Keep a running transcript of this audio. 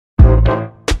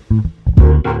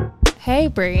Hey,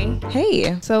 Bree.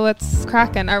 Hey. So what's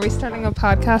cracking? Are we starting a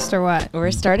podcast or what?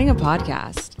 We're starting a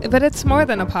podcast. But it's more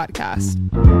than a podcast.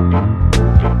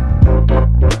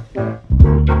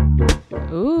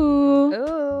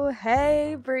 Ooh.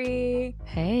 Hey, Bree.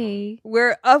 Hey.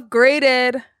 We're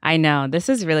upgraded. I know. This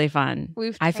is really fun.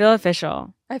 I feel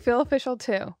official. I feel official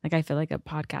too. Like I feel like a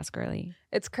podcast girly.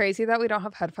 It's crazy that we don't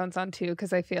have headphones on too,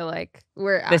 because I feel like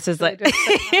this is like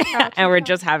and we're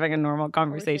just having a normal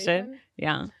conversation.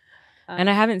 Yeah. And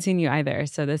I haven't seen you either,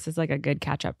 so this is like a good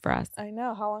catch up for us. I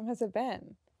know. How long has it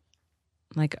been?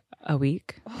 Like a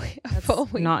week. A full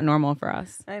week. Not normal for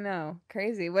us. I know.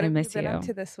 Crazy. What have you been up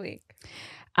to this week?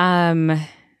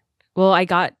 Well, I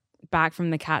got back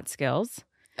from the Catskills.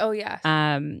 Oh, yes.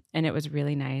 And it was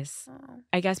really nice. Oh.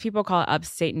 I guess people call it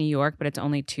upstate New York, but it's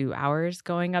only 2 hours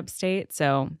going upstate.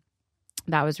 So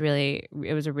it was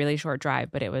a really short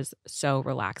drive, but it was so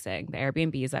relaxing. The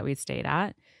Airbnbs that we stayed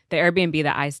at, the Airbnb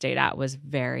that I stayed at was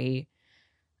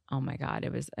oh my God,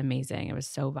 it was amazing. It was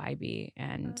so vibey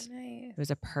and nice. It was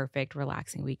a perfect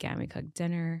relaxing weekend. We cooked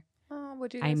dinner. Oh,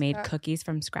 what'd you I made cookies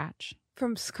from scratch.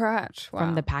 From scratch? Wow.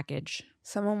 From the package.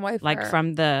 Someone wiped like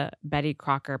from the Betty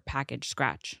Crocker package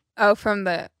scratch. Oh,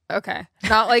 okay.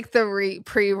 Not like the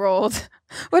pre-rolled.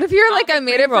 What if you're like, I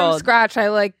made it from scratch? I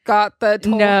like got the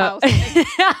total house.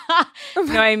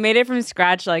 No, I made it from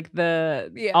scratch. Like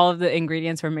all of the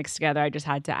ingredients were mixed together. I just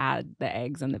had to add the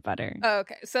eggs and the butter. Oh,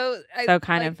 okay. So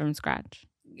kind of from scratch.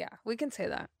 Yeah, we can say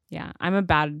that. Yeah. I'm a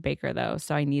bad baker though,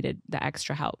 so I needed the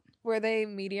extra help. Were they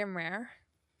medium rare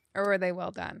or were they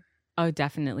well done? Oh,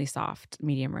 definitely soft,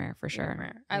 medium rare for sure.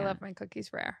 Rare. I love my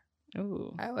cookies rare.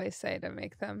 Ooh. I always say to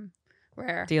make them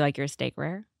rare. Do you like your steak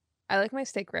rare? I like my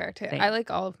steak rare too. Same. I like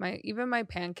all of even my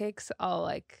pancakes. I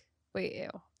like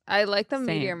them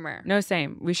medium rare. No,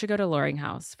 same. We should go to Loring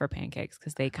House for pancakes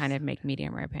because they kind of make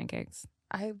medium rare pancakes.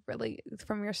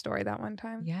 From your story that one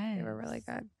time. Yeah, they were really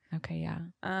good. Okay, yeah.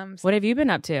 What have you been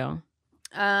up to?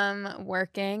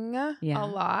 Working a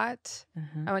lot.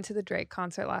 Uh-huh. I went to the Drake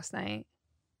concert last night.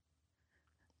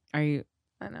 I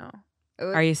know.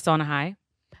 Are you still on a high?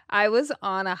 I was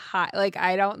on a high. Like,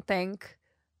 I don't think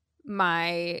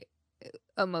my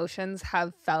emotions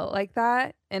have felt like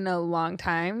that in a long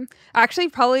time. Actually,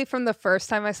 probably from the first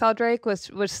time I saw Drake was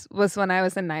when I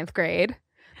was in 9th grade.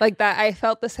 Like that, I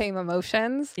felt the same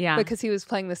emotions. Yeah. Because he was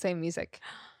playing the same music.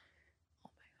 Oh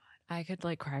my God. I could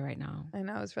like cry right now. I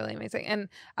know, it was really amazing. And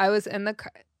I was in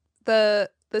the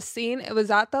scene, it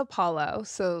was at the Apollo,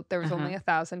 so there was only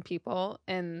 1,000 people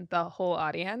in the whole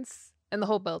audience, in the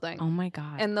whole building. Oh my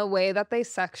God. And the way that they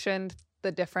sectioned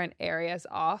the different areas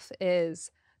off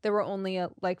is there were only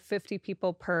like 50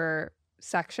 people per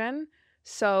section.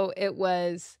 So there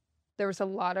was a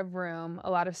lot of room, a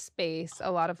lot of space,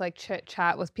 a lot of like chit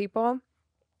chat with people.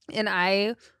 And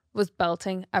I was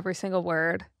belting every single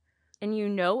word. And you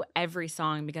know every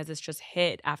song because it's just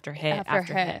hit after hit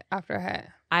after hit after hit.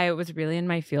 I was really in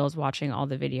my feels watching all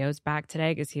the videos back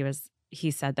today because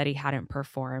he said that he hadn't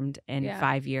performed in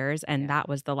 5 years. And that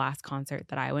was the last concert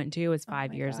that I went to was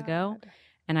 5 years ago.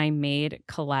 And I made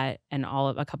Colette and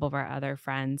a couple of our other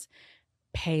friends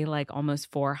pay like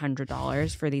almost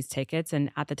 $400 for these tickets.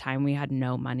 And at the time we had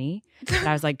no money. But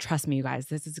I was like, trust me, you guys,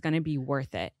 this is going to be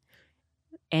worth it.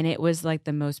 And it was like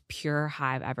the most pure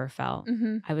high I've ever felt.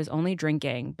 Mm-hmm. I was only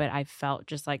drinking, but I felt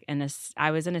just like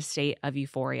I was in a state of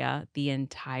euphoria the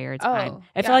entire time.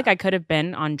 I feel like I could have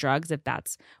been on drugs if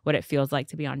that's what it feels like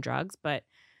to be on drugs, but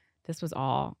this was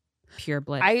all pure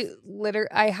bliss.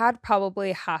 I had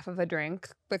probably half of a drink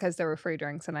because there were free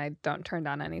drinks and I don't turn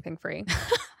down anything free.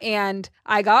 And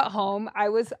I got home. I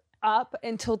was up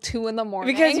until 2 a.m.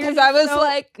 because I was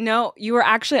like, no, you were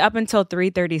actually up until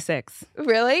 3:36.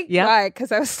 Really? Yeah. Why?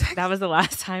 Because I was texting. That was the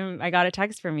last time I got a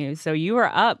text from you. So you were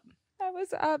up. I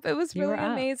was up. It was really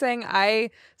amazing. I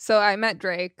met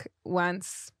Drake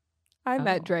once.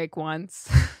 Met Drake once,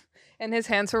 and his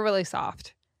hands were really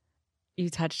soft.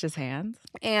 You touched his hands,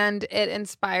 and it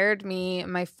inspired me,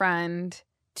 my friend,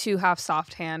 to have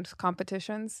soft hand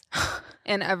competitions.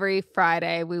 And every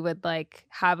Friday we would like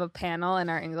have a panel in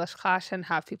our English class and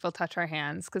have people touch our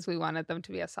hands because we wanted them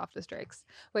to be as soft as Drake's.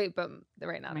 Wait, but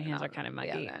right now my hands are kind of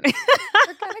muggy. Yeah,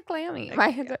 they're kind of clammy. My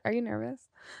hands are you nervous?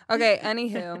 Okay,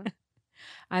 anywho.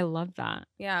 I love that.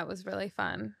 Yeah, it was really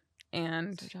fun.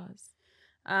 And so jealous.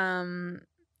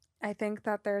 I think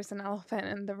that there's an elephant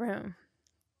in the room.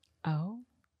 Oh?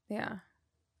 Yeah.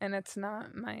 And it's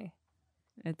not me.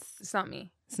 It's not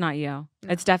me. It's not you. No.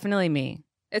 It's definitely me.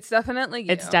 It's definitely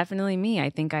you. It's definitely me. I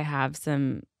think I have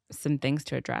some things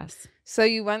to address. So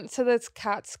you went to this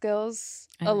Catskills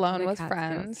alone with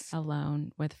friends.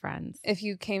 Alone with friends. If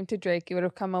you came to Drake, you would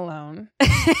have come alone.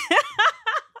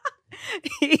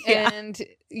 and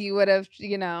you would have,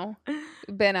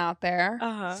 been out there.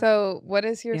 So what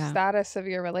is your status of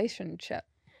your relationship?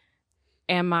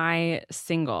 Am I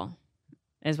single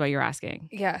is what you're asking?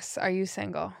 Yes. Are you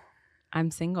single? I'm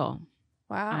single.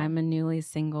 Wow. I'm a newly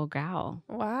single gal.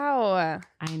 Wow.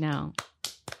 I know.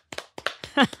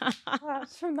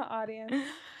 That's from the audience.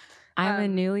 I'm a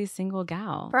newly single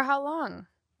gal. For how long?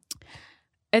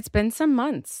 It's been some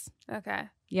months. Okay.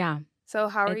 Yeah. So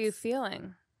how are you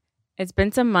feeling? It's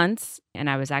been some months, and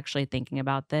I was actually thinking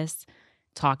about this,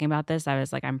 talking about this. I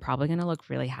was like, I'm probably going to look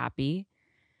really happy,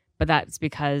 but that's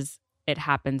because it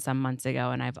happened some months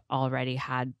ago, and I've already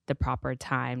had the proper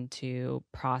time to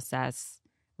process,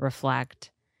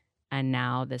 reflect, and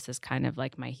now this is kind of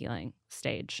like my healing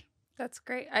stage. That's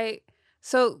great.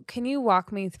 So can you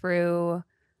walk me through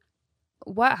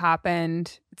what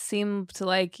happened? It seemed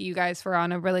like you guys were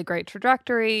on a really great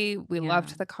trajectory. We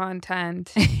loved the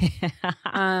content.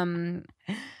 And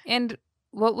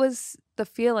what was the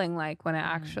feeling like when it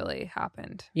actually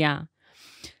happened? Yeah.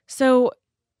 So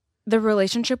the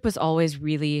relationship was always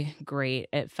really great,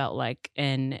 it felt like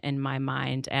in my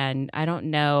mind. And I don't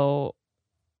know.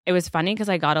 It was funny because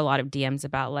I got a lot of DMs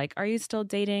about like, are you still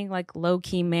dating like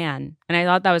low-key man? And I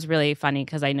thought that was really funny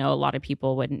because I know a lot of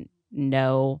people wouldn't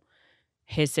know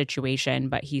his situation,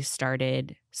 but he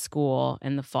started school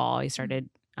in the fall. He started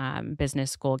business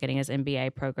school, getting his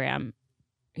MBA program.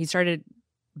 He started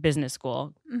business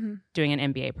school, doing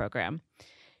an MBA program.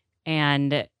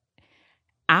 And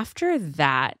after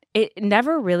that, it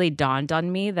never really dawned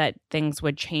on me that things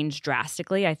would change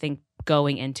drastically. I think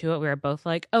going into it, we were both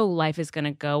like, oh, life is going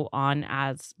to go on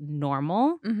as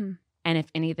normal. And if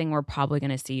anything, we're probably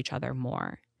going to see each other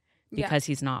more because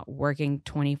he's not working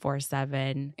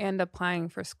 24/7. And applying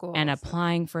for school.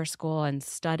 And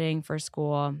studying for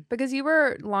school. Because you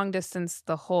were long distance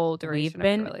the whole duration of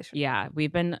the relationship. Yeah,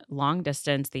 we've been long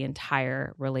distance the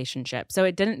entire relationship. So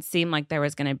it didn't seem like there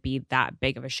was going to be that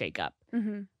big of a shakeup.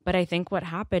 But I think what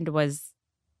happened was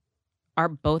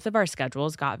both of our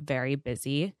schedules got very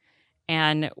busy.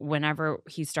 And whenever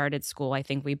he started school, I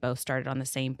think we both started on the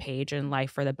same page, and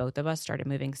life for the both of us started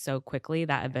moving so quickly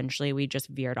that eventually we just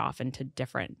veered off into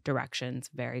different directions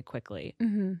very quickly.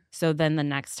 So then the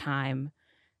next time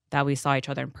that we saw each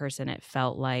other in person, it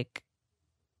felt like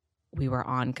we were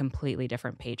on completely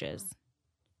different pages.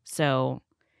 So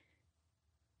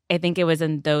I think it was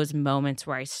in those moments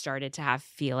where I started to have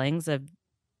feelings of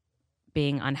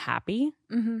being unhappy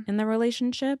in the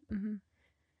relationship.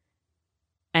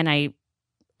 And I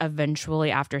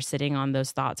eventually, after sitting on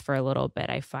those thoughts for a little bit,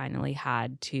 I finally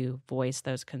had to voice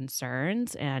those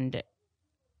concerns. And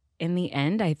in the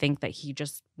end, I think that he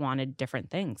just wanted different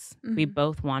things. We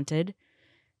both wanted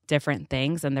different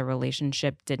things, and the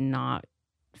relationship did not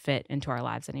fit into our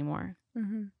lives anymore.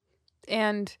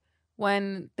 And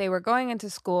when they were going into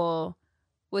school,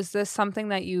 was this something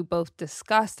that you both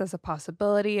discussed as a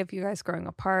possibility of you guys growing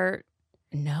apart?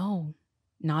 No.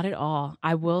 Not at all.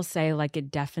 I will say, like,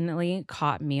 it definitely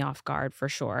caught me off guard for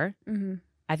sure.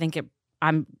 I think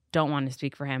I don't want to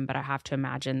speak for him, but I have to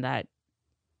imagine that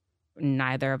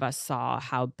neither of us saw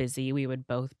how busy we would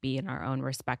both be in our own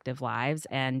respective lives.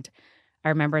 And I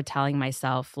remember telling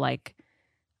myself, like,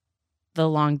 the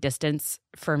long distance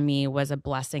for me was a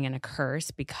blessing and a curse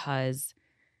because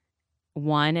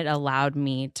one, it allowed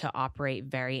me to operate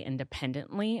very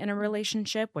independently in a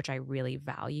relationship, which I really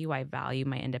value. I value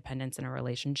my independence in a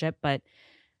relationship. But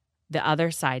the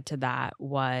other side to that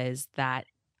was that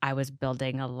I was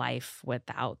building a life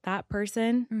without that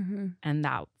person. And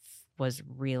that was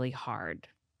really hard,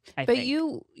 I think.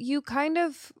 You kind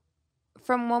of,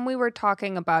 from when we were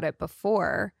talking about it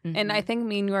before, and I think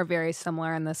me and you are very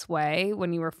similar in this way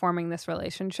when you were forming this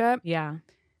relationship. Yeah.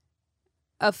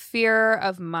 A fear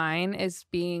of mine is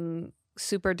being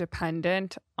super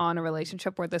dependent on a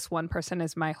relationship where this one person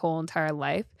is my whole entire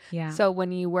life. Yeah. So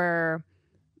when you were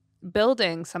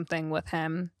building something with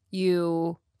him,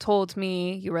 you told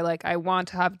me, you were like, I want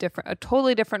to have a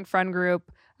totally different friend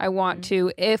group. I want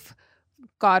to, if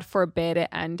God forbid it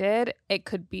ended, it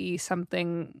could be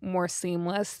something more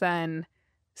seamless than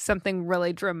something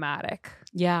really dramatic.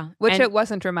 Yeah. Which it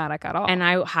wasn't dramatic at all. And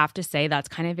I have to say that's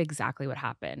kind of exactly what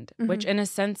happened, which in a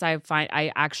sense I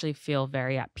actually feel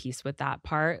very at peace with that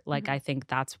part. Like I think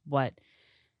that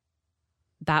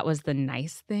was the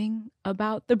nice thing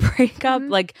about the breakup.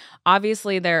 Like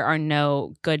obviously there are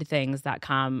no good things that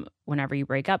come whenever you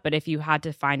break up, but if you had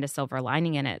to find a silver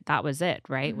lining in it, that was it,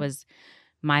 right? Was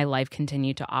my life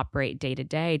continued to operate day to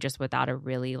day just without a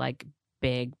really like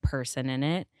big person in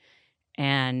it.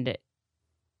 And,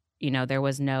 you know, there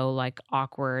was no like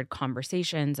awkward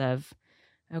conversations of,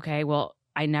 okay, well,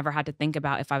 I never had to think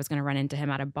about if I was going to run into him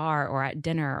at a bar or at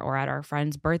dinner or at our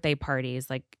friends' birthday parties.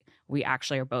 Like, we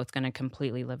actually are both going to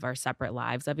completely live our separate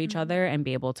lives of each other and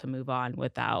be able to move on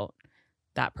without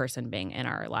that person being in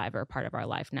our life or part of our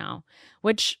life now.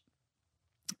 Which,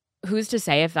 who's to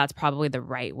say if that's probably the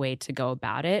right way to go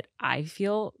about it? I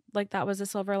feel like that was a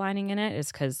silver lining in it, is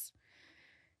because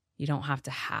you don't have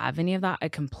to have any of that.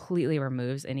 It completely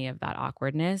removes any of that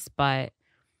awkwardness. But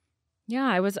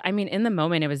yeah, in the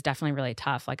moment, it was definitely really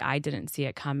tough. Like, I didn't see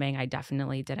it coming. I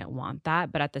definitely didn't want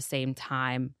that. But at the same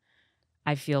time,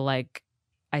 I feel like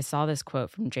I saw this quote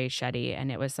from Jay Shetty,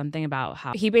 and it was something about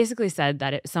how he basically said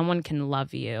that someone can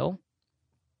love you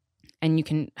and you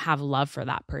can have love for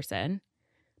that person,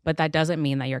 but that doesn't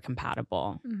mean that you're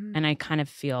compatible. And I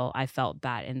felt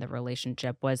that in the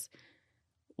relationship was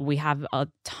we have a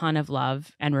ton of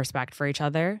love and respect for each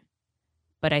other.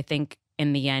 But I think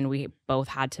in the end, I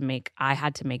had to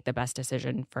make the best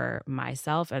decision for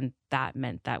myself. And that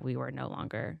meant that we were no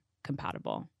longer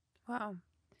compatible. Wow.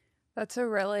 That's a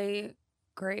really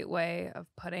great way of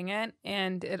putting it.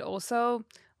 And it also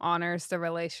honors the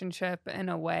relationship in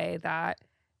a way that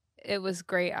it was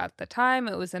great at the time.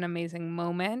 It was an amazing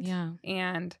moment. Yeah.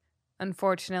 And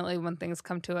unfortunately, when things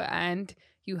come to an end,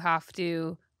 you have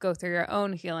to go through your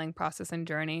own healing process and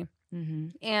journey.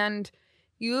 And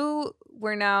you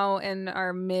were now in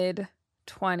our mid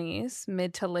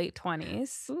to late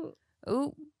 20s.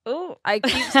 Ooh. I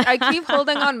keep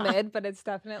holding on mid, but it's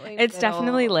definitely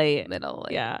definitely late. Middle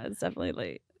late. Yeah, it's definitely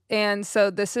late. And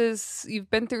so you've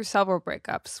been through several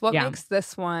breakups. What makes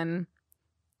this one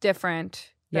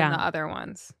different than the other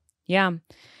ones? Yeah.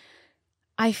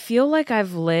 I feel like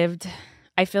I'm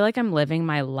living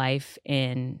my life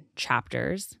in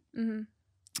chapters.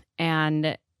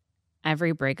 And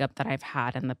every breakup that I've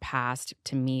had in the past,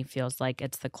 to me, feels like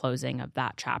it's the closing of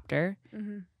that chapter.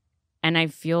 And I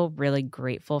feel really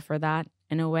grateful for that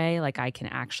in a way. Like, I can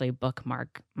actually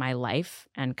bookmark my life,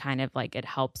 and kind of like it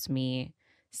helps me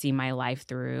see my life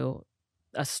through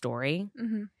a story.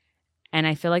 And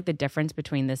I feel like the difference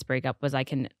between this breakup was I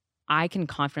can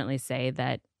confidently say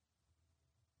that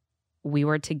we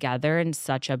were together in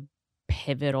such a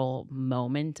pivotal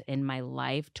moment in my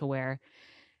life to where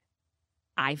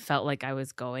I felt like I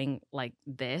was going like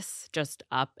this, just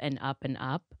up and up and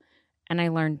up. And I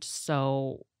learned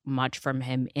so much from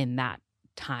him in that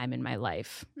time in my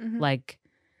life. Like,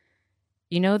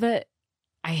 that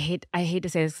I hate to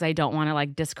say this because I don't want to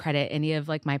like discredit any of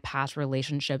like my past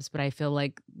relationships, but I feel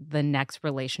like the next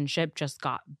relationship just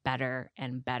got better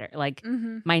and better. Like,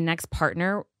 my next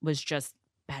partner was just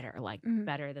better, like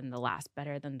better than the last.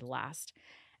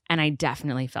 And I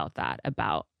definitely felt that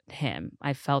about him.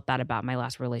 I felt that about my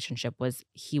last relationship.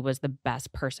 He was the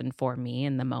best person for me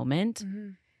in the moment.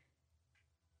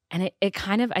 And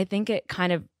I think it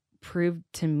kind of proved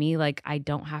to me like I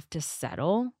don't have to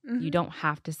settle. You don't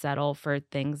have to settle for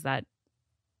things that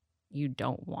you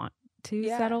don't want to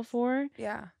settle for.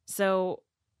 Yeah. So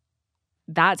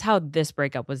that's how this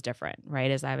breakup was different,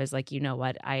 right? As I was like, you know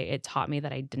what? It taught me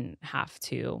that I didn't have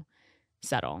to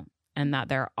settle, and that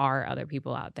there are other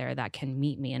people out there that can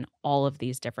meet me in all of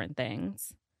these different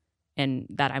things and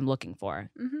that I'm looking for.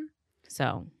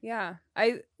 So yeah,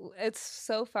 it's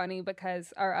so funny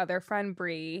because our other friend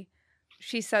Bree,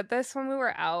 she said this when we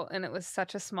were out, and it was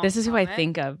such a small This is moment. who I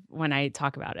think of when I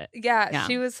talk about it. Yeah,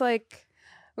 she was like,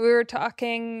 we were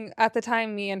talking at the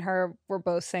time, me and her were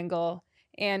both single,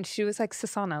 and she was like,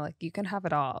 Susanna, like, you can have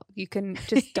it all. You can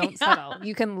just don't settle.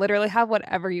 You can literally have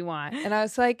whatever you want. And I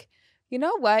was like, you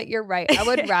know what? You're right. I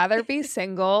would rather be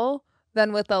single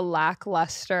than with a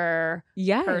lackluster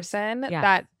person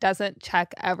that doesn't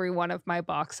check every one of my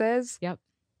boxes. Yep.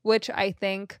 Which I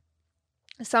think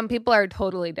some people are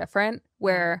totally different,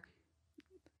 where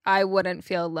I wouldn't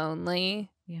feel lonely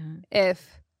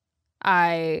if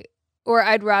I'd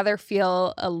rather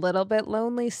feel a little bit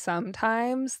lonely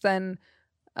sometimes than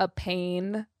a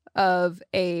pain of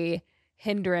a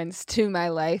hindrance to my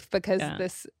life, because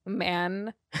this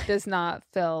man does not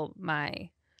fill my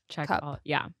cup.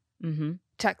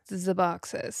 Check the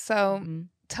boxes. So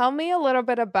tell me a little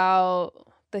bit about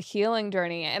the healing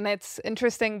journey. And it's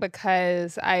interesting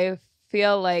because I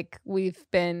feel like we've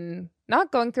been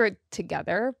not going through it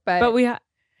together, but we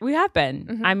have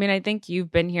been. I mean, I think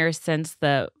you've been here since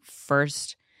the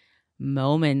first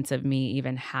moments of me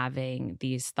even having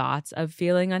these thoughts of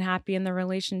feeling unhappy in the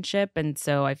relationship. And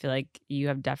so I feel like you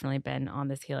have definitely been on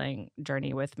this healing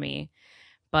journey with me.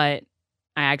 But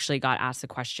I actually got asked the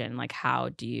question, like, how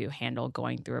do you handle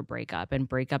going through a breakup? And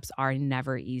breakups are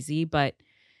never easy, but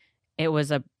it was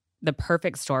a the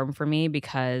perfect storm for me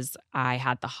because I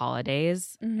had the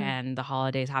holidays and the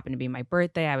holidays happened to be my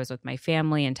birthday. I was with my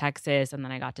family in Texas, and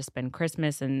then I got to spend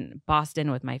Christmas in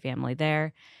Boston with my family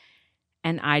there.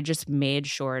 And I just made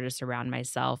sure to surround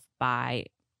myself by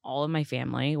all of my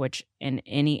family, which in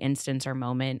any instance or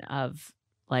moment of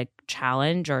like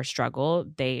challenge or struggle,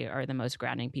 they are the most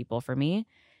grounding people for me.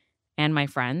 And my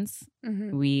friends.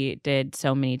 We did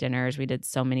so many dinners. We did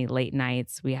so many late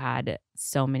nights. We had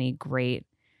so many great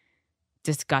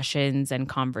discussions and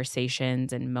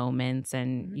conversations and moments.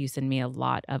 And you sent me a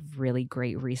lot of really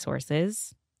great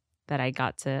resources that I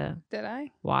got to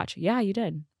watch. Yeah, you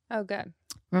did. Oh, good.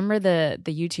 Remember the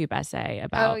YouTube essay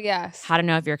about how to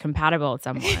know if you're compatible with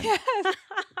someone? Yes.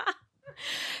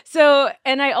 So,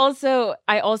 and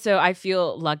I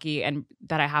feel lucky and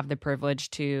that I have the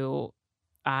privilege to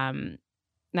I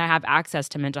have access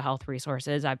to mental health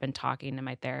resources. I've been talking to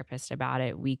my therapist about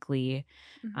it weekly.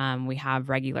 We have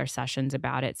regular sessions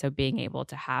about it. So being able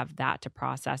to have that to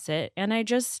process it. And I've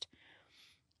just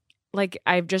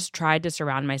tried to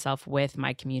surround myself with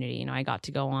my community. You know, I got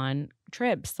to go on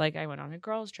trips. Like I went on a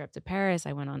girls' trip to Paris.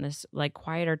 I went on this like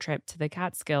quieter trip to the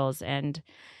Catskills. And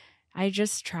I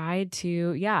just tried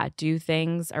to, do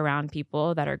things around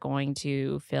people that are going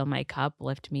to fill my cup,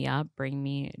 lift me up, bring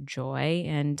me joy,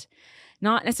 and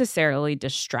not necessarily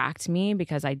distract me,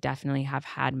 because I definitely have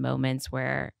had moments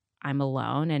where I'm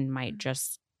alone and might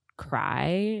just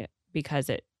cry because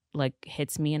it like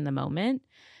hits me in the moment.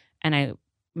 And I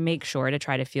make sure to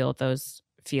try to feel those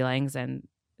feelings and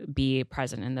be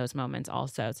present in those moments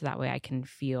also. So that way I can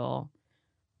feel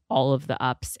all of the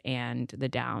ups and the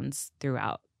downs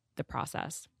throughout the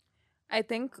process. I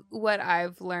think what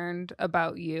I've learned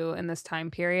about you in this time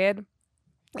period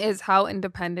is how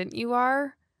independent you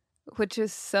are, which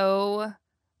is so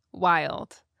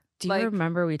wild. Do you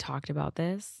remember we talked about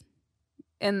this?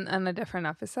 In a different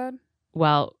episode?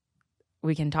 Well,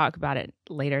 we can talk about it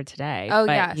later today. Oh,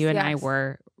 but yes. You and I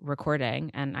were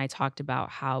recording, and I talked about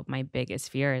how my biggest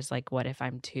fear is like, what if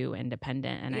I'm too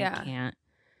independent and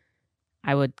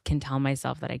I can tell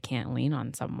myself that I can't lean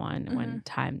on someone when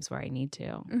times where I need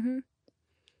to.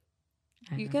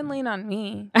 You can lean on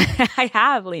me. I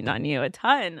have leaned on you a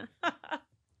ton.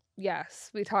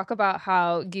 Yes. We talk about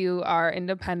how you are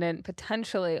independent,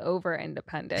 potentially over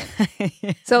independent.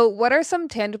 So what are some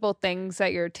tangible things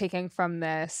that you're taking from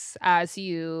this as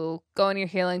you go on your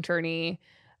healing journey?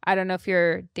 I don't know if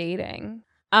you're dating.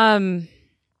 I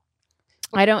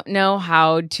don't know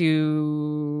how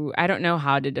to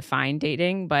define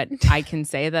dating, but I can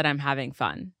say that I'm having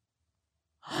fun.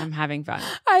 I'm having fun.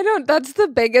 That's the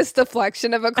biggest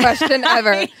deflection of a question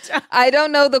ever. I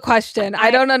don't know the question.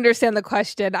 I don't understand the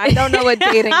question. I don't know what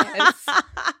dating is.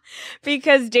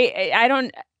 Because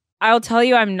I'll tell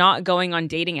you, I'm not going on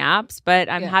dating apps, but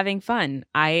I'm having fun.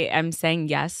 I am saying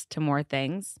yes to more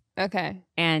things. Okay.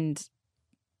 And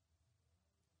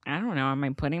I don't know. Am I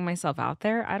putting myself out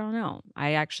there? I don't know.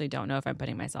 I actually don't know if I'm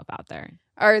putting myself out there.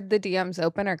 Are the DMs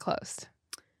open or closed?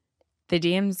 The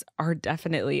DMs are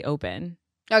definitely open.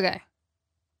 Okay.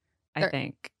 I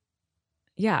think.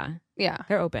 Yeah. Yeah.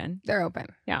 They're open. They're open.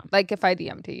 Yeah. Like if I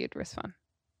DM'd you, you'd respond.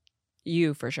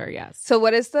 You for sure, yes. So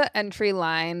what is the entry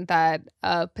line that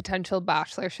a potential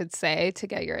bachelor should say to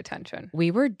get your attention?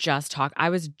 I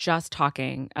was just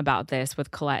talking about this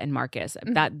with Colette and Marcus,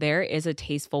 that there is a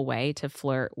tasteful way to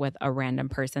flirt with a random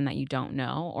person that you don't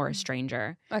know or a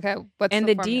stranger. Okay. What's in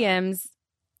the DMs?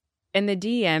 In the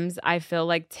DMs, I feel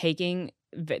like taking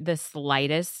the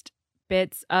slightest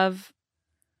bits of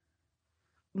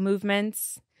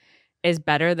movements is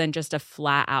better than just a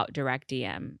flat out direct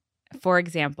DM. For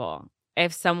example,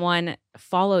 if someone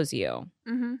follows you,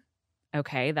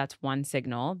 okay, that's one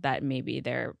signal that maybe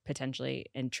they're potentially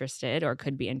interested or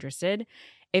could be interested.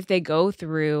 If they go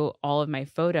through all of my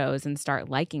photos and start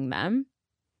liking them,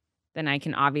 then I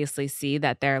can obviously see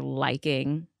that they're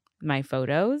liking my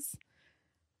photos.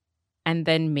 And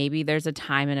then maybe there's a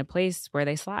time and a place where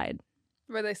they slide.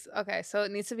 Okay, so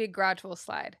it needs to be a gradual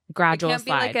slide. It can't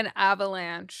be like an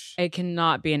avalanche. It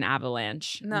cannot be an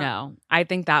avalanche. No. I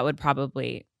think that would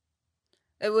probably...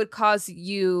 It would cause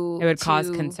you... It would cause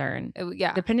concern.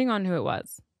 Yeah. Depending on who it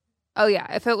was. Oh,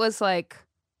 yeah. If it was like...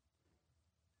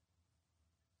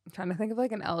 I'm trying to think of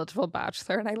like an eligible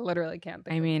bachelor, and I literally can't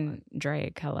think of one.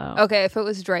 Drake, hello. Okay, if it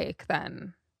was Drake,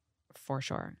 then... For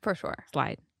sure.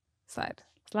 Slide. So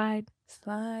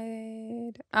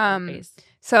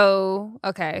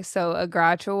a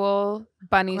gradual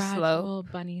bunny slope,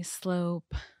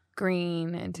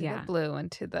 green into the blue,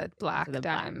 into the black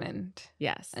diamond,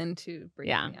 yes, into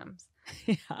premiums.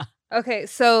 Yeah. Okay,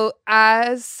 so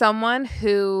as someone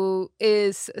who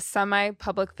is a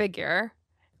semi-public figure,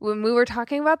 when we were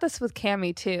talking about this with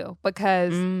Cammie too,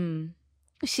 because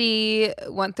she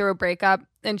went through a breakup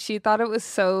and she thought it was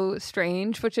so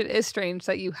strange, which it is strange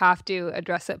that you have to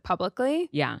address it publicly.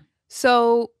 Yeah.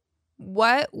 So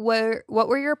what were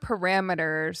your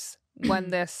parameters when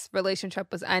this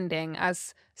relationship was ending,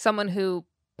 as someone who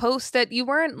posted? You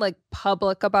weren't like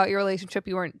public about your relationship.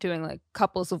 You weren't doing like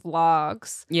couples of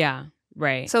vlogs. Yeah.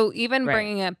 Right. So even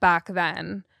bringing it back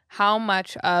then, how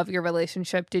much of your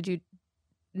relationship did you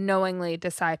knowingly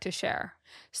decide to share?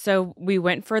 So we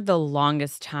went for the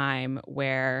longest time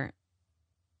where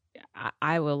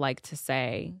I will like to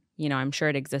say, you know, I'm sure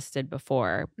it existed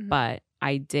before, but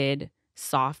I did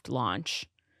soft launch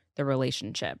the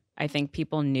relationship. I think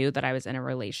people knew that I was in a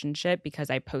relationship because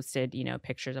I posted, you know,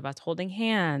 pictures of us holding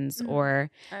hands, or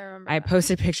I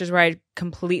posted pictures where I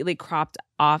completely cropped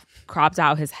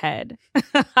out his head,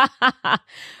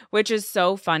 which is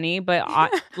so funny,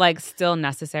 but like still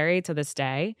necessary to this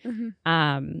day.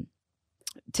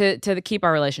 To keep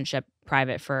our relationship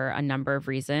private for a number of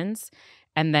reasons.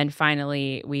 And then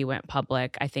finally we went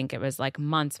public. I think it was like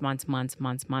months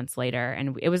later.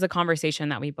 And it was a conversation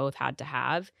that we both had to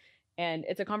have. And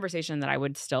it's a conversation that I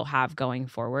would still have going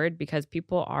forward, because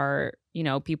people are, you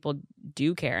know, people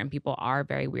do care and people are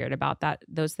very weird about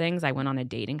those things. I went on a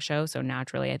dating show. So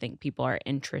naturally, I think people are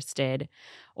interested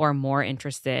or more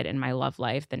interested in my love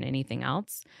life than anything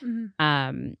else.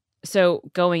 So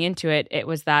going into it, it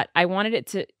was that I wanted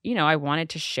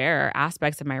to share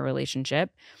aspects of my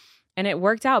relationship. And it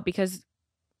worked out because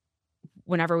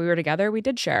whenever we were together, we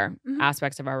did share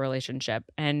aspects of our relationship.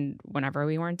 And whenever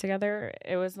we weren't together,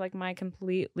 it was like my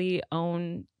completely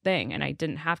own thing. And I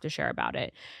didn't have to share about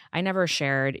it. I never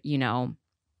shared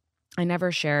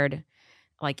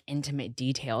like intimate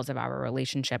details of our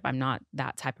relationship. I'm not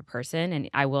that type of person. And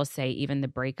I will say even the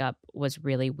breakup was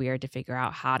really weird to figure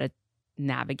out how to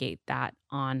navigate that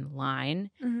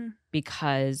online,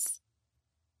 because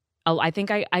I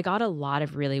think I got a lot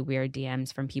of really weird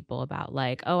DMs from people about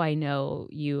like, oh, I know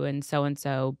you and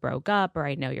so broke up, or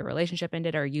I know your relationship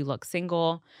ended, or you look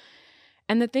single.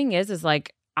 And the thing is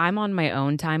like, I'm on my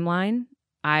own timeline.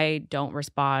 I don't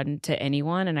respond to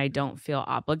anyone, and I don't feel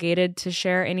obligated to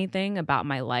share anything about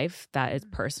my life that is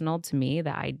personal to me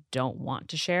that I don't want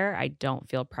to share. I don't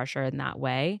feel pressure in that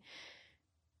way.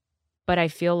 But I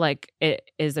feel like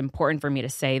it is important for me to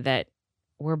say that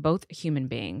we're both human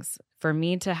beings. For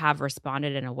me to have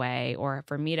responded in a way, or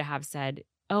for me to have said,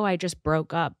 oh, I just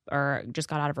broke up or just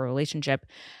got out of a relationship,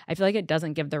 I feel like it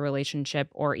doesn't give the relationship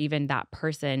or even that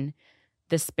person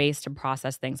the space to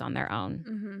process things on their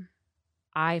own.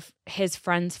 His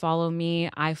friends follow me.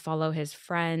 I follow his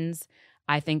friends.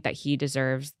 I think that he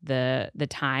deserves the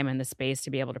time and the space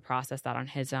to be able to process that on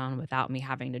his own without me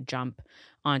having to jump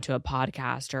onto a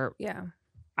podcast. Or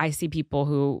I see people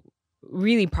who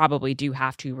really probably do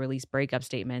have to release breakup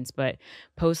statements, but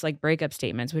post like breakup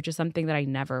statements, which is something that I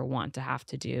never want to have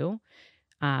to do.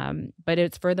 But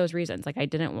it's for those reasons. Like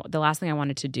the last thing I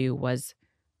wanted to do was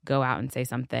go out and say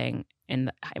something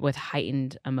with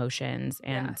heightened emotions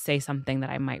and say something that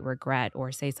I might regret,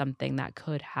 or say something that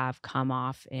could have come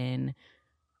off in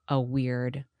a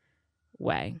weird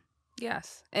way.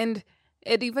 Yes. And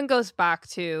it even goes back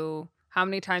to how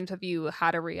many times have you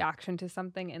had a reaction to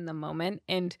something in the moment,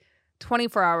 and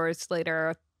 24 hours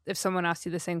later, if someone asked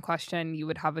you the same question, you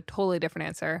would have a totally different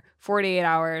answer. 48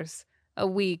 hours, a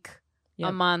week,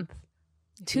 a month,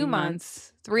 2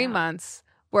 months, 3 months,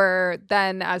 where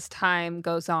then as time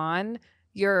goes on,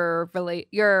 your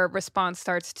response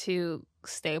starts to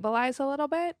stabilize a little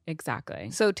bit.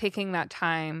 Exactly. So taking that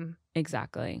time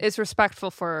exactly is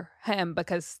respectful for him,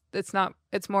 because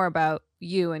it's more about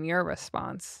you and your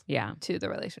response to the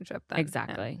relationship than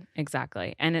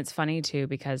Exactly. And it's funny too,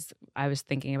 because I was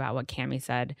thinking about what Cammie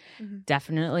said.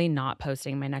 Definitely not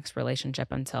posting my next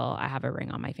relationship until I have a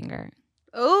ring on my finger.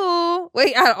 Oh,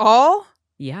 wait, at all?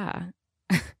 Yeah.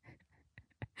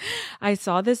 I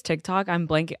saw this TikTok. I'm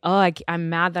blanking. Oh, I'm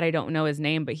mad that I don't know his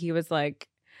name, but he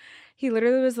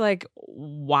literally was like,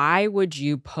 why would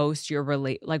you post your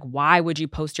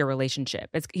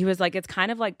relationship? He was like, it's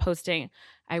kind of like posting.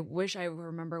 I wish I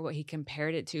remember what he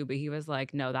compared it to, but he was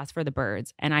like, no, that's for the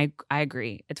birds. And I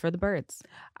agree. It's for the birds.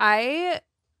 I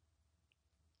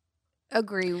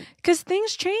agree. Because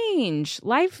things change.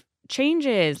 Life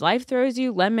changes. Life throws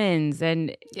you lemons,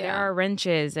 and there are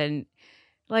wrenches, and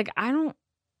like I don't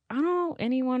owe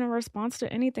anyone a response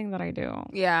to anything that I do.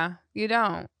 Yeah, you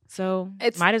don't. So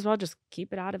might as well just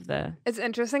keep it out of the It's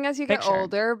interesting as you get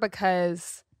older,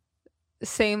 because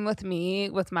same with me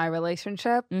with my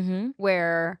relationship,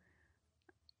 where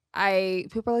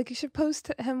people are like, you should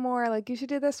post him more, like you should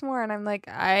do this more, and I'm like,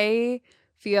 I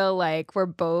feel like we're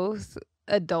both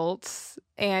adults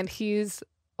and he's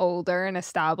older and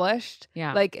established.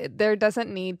 Yeah. Like there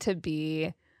doesn't need to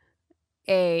be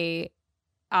a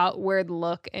outward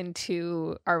look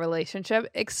into our relationship,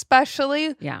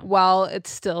 especially while it's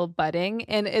still budding.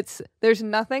 And there's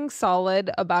nothing solid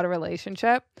about a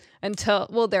relationship until,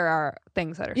 well, there are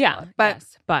things that are solid.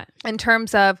 But in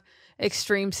terms of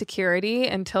extreme security,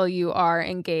 until you are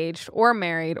engaged or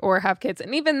married or have kids,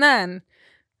 and even then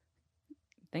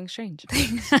things change.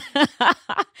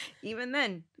 Even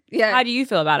then. Yeah. How do you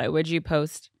feel about it? Would you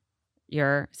post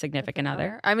your significant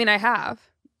other? I mean, I have.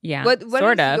 Yeah. What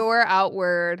is your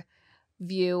outward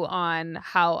view on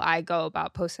how I go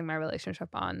about posting my relationship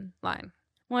online?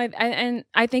 Well,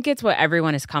 I think it's what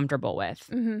everyone is comfortable with,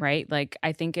 Mm-hmm. right? Like,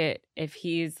 I think if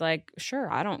he's like,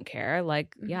 sure, I don't care.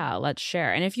 Like, yeah, let's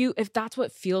share. And if that's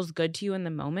what feels good to you in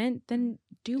the moment, then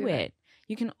do it.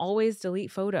 You can always delete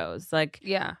photos. Like,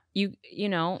 yeah, you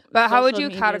know. But how would you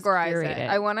categorize it?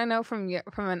 I want to know from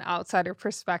an outsider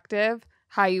perspective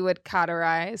how you would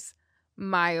categorize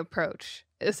my approach.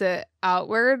 Is it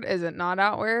outward? Is it not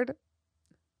outward?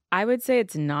 I would say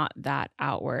it's not that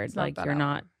outward. Like you're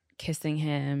not kissing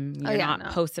him. You're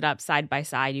not posted up side by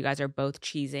side. You guys are both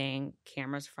cheesing,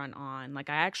 cameras front on.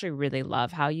 Like I actually really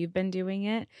love how you've been doing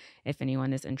it. If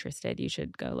anyone is interested, you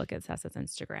should go look at Sessa's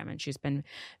Instagram. And she's been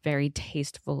very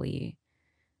tastefully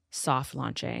soft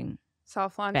launching.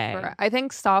 Soft launch I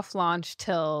think soft launch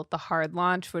till the hard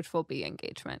launch, which will be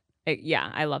engagement.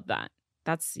 I love that.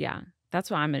 That's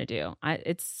what I'm going to do.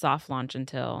 It's soft launch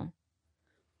until...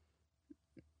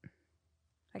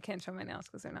 I can't show my nails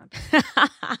because they're not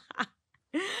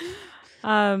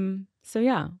done. So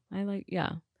yeah,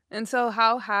 And so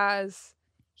how has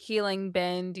healing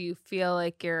been? Do you feel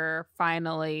like you're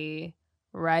finally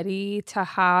ready to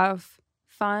have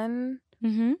fun?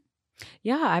 Mm-hmm.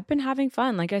 Yeah, I've been having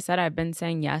fun. Like I said, I've been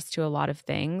saying yes to a lot of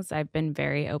things. I've been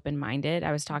very open-minded.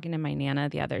 I was talking to my Nana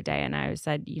the other day and I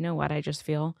said, you know what? I just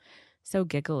feel so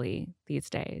giggly these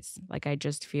days. Like I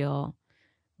just feel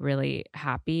really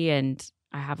happy and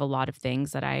I have a lot of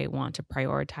things that I want to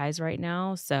prioritize right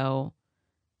now. So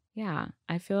yeah,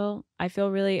 I feel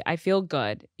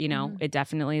good. You know, Mm-hmm. It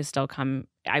definitely is still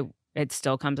it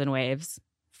still comes in waves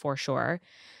for sure.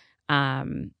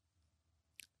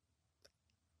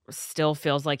 Still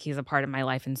feels like he's a part of my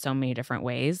life in so many different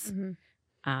ways.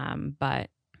 Mm-hmm. But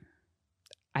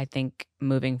I think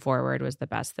moving forward was the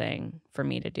best thing for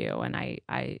me to do. And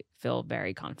I feel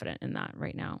very confident in that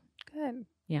right now. Good.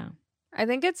 Yeah. I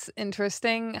think it's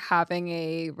interesting having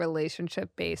a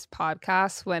relationship-based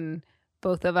podcast when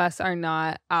both of us are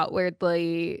not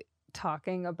outwardly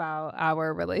talking about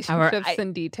our relationships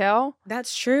in detail.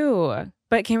 That's true.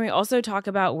 But can we also talk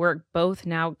about we're both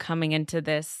now coming into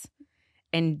this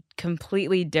in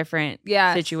completely different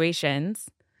situations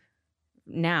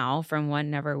now from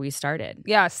whenever we started?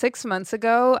 Yeah, 6 months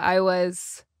ago, I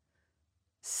was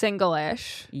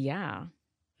single-ish. Yeah.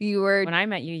 When I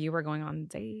met you, you were going on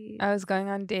dates. I was going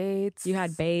on dates. You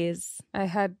had bays. I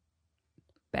had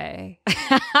bae.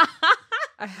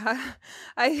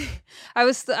 I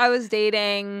was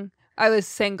dating. I was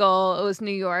single. It was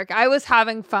New York. I was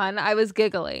having fun. I was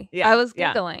giggly. Yeah, I was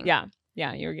giggling. Yeah,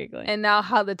 you were giggling. And now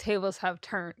how the tables have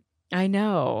turned. I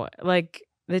know. Like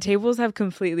the tables have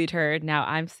completely turned. Now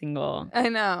I'm single. I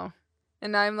know.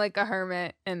 And I'm like a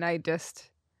hermit and I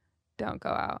just don't go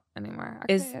out anymore.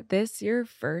 Actually, is this your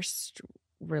first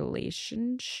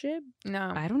relationship?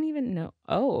 No. I don't even know.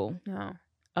 Oh. No.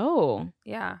 Oh.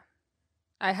 Yeah.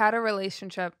 I had a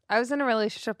relationship. I was in a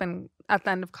relationship at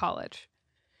the end of college.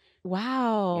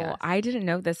 Wow. Yes. I didn't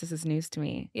know this. This is news to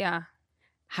me. Yeah.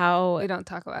 How? We don't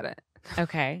talk about it.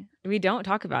 Okay. We don't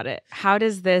talk about it. How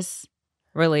does this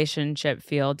relationship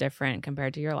feel different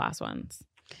compared to your last ones?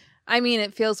 I mean,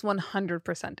 it feels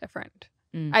 100% different.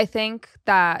 I think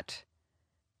that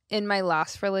in my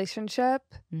last relationship,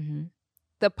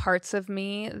 the parts of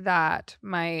me that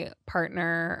my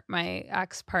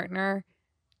ex-partner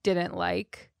didn't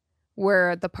like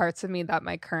were the parts of me that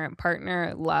my current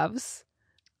partner loves,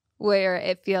 where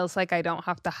it feels like I don't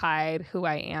have to hide who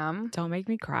I am. Don't make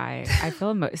me cry. I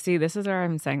feel see, this is where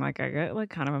I'm saying like I get like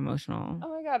kind of emotional.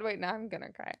 Oh my God, wait, now I'm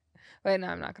gonna cry. Wait, no,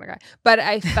 I'm not gonna cry. But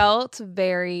I felt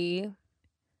there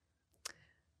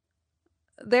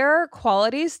are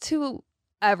qualities to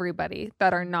everybody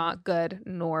that are not good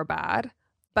nor bad,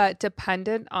 but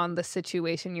dependent on the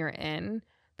situation you're in,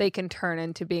 they can turn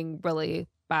into being really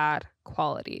bad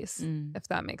qualities, if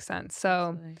that makes sense.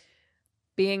 So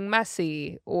being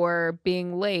messy or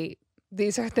being late,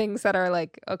 these are things that are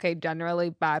like, okay, generally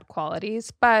bad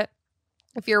qualities. But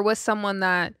if you're with someone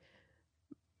that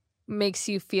makes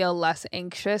you feel less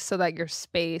anxious so that your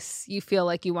space, you feel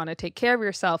like you want to take care of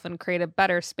yourself and create a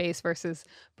better space versus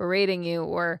berating you.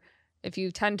 Or if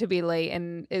you tend to be late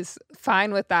and is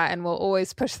fine with that and will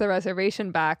always push the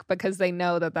reservation back because they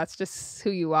know that that's just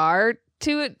who you are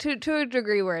to a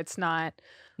degree where it's not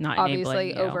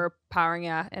obviously overpowering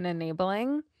and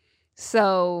enabling.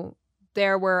 So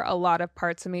there were a lot of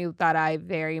parts of me that I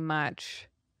very much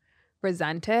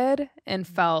resented and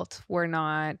felt were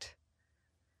not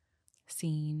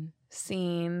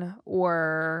seen,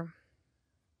 or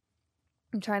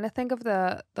I'm trying to think of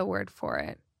the word for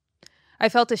it. I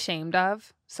felt ashamed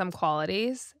of some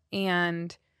qualities,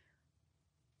 and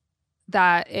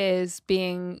that is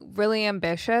being really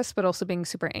ambitious but also being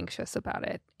super anxious about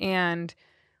it. And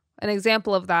an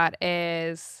example of that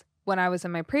is when I was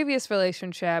in my previous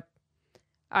relationship,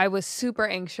 I was super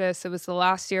anxious. It was the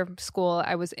last year of school.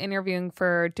 I was interviewing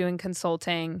for doing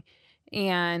consulting,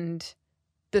 and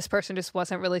this person just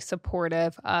wasn't really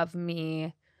supportive of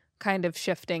me kind of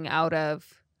shifting out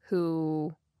of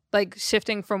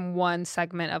shifting from one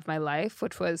segment of my life,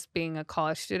 which was being a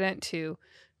college student, to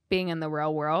being in the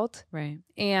real world. Right.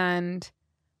 And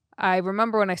I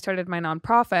remember when I started my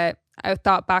nonprofit, I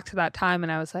thought back to that time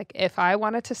and I was like, if I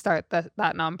wanted to start that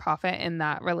nonprofit in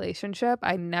that relationship,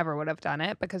 I never would have done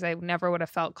it because I never would have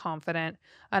felt confident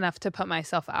enough to put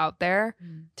myself out there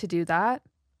to do that.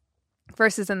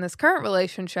 Versus in this current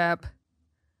relationship,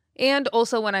 and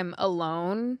also when I'm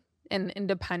alone and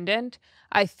independent,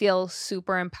 I feel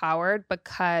super empowered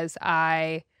because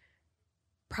I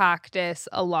practice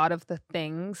a lot of the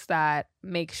things that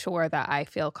make sure that I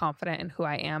feel confident in who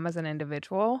I am as an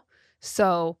individual.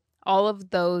 So all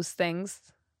of those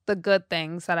things, the good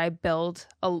things that I build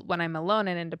when I'm alone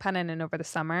and independent and over the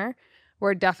summer,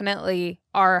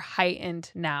 are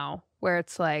heightened now, where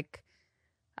it's like,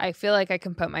 I feel like I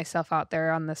can put myself out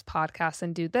there on this podcast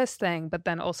and do this thing, but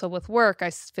then also with work,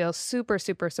 I feel super,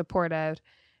 super supportive,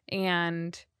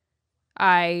 and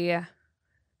I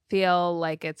feel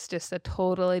like it's just a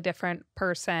totally different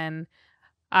person.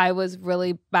 I was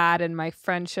really bad in my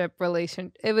friendship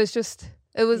relation. It was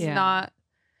not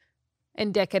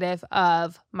indicative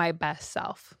of my best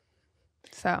self.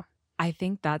 So I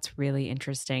think that's really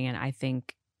interesting. And I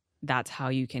think that's how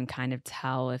you can kind of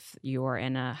tell if you're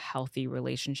in a healthy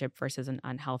relationship versus an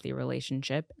unhealthy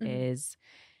relationship is,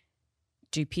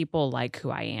 do people like who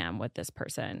I am with this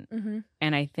person?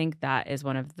 And I think that is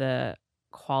one of the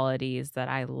qualities that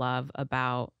I love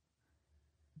about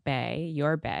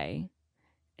your Bae,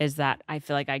 is that I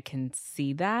feel like I can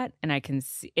see that, and I can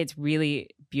see it's really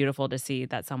beautiful to see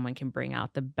that someone can bring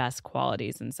out the best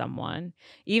qualities in someone.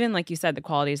 Even like you said, the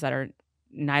qualities that are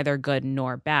neither good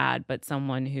nor bad, but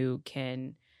someone who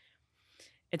can,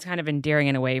 it's kind of endearing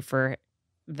in a way for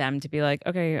them to be like,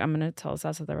 okay, I'm going to tell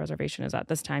Sessa the reservation is at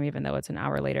this time, even though it's an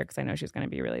hour later, because I know she's going to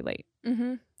be really late.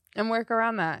 And work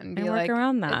around that and be like,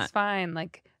 it's fine.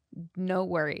 Like, no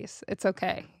worries. It's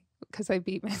okay. Because I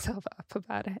beat myself up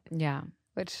about it. Yeah.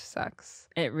 Which sucks.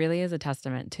 It really is a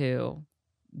testament to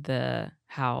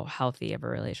how healthy of a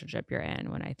relationship you're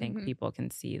in, when I think people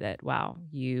can see that, wow,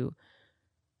 you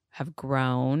have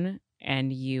grown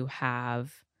and you are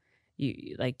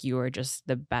just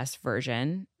the best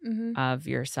version of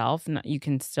yourself. You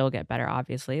can still get better,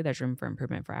 obviously. There's room for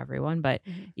improvement for everyone. But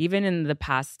even in the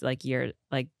past year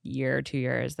or 2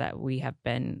 years that we have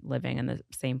been living in the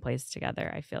same place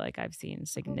together, I feel like I've seen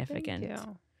significant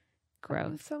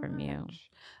growth from you.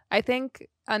 I think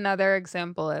another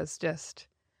example is just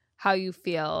how you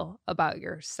feel about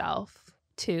yourself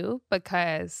too,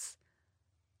 because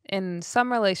in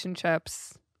some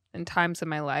relationships and times in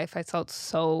my life, I felt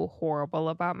so horrible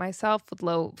about myself with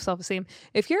low self-esteem.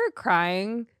 If you're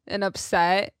crying and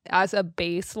upset as a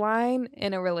baseline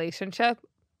in a relationship,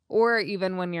 or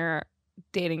even when you're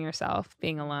dating yourself,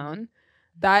 being alone,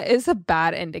 that is a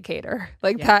bad indicator.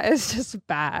 That is just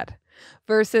bad.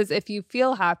 Versus if you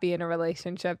feel happy in a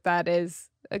relationship, that is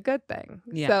a good thing.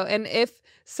 Yeah. So, and if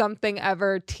something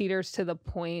ever teeters to the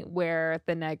point where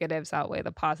the negatives outweigh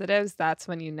the positives, that's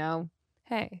when you know,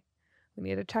 hey, we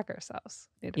need to check ourselves.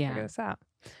 We need to figure this out.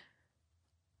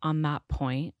 On that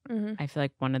point, I feel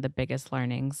like one of the biggest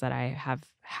learnings that I have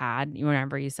had,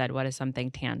 whenever you said, what is something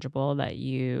tangible that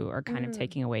you are kind of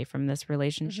taking away from this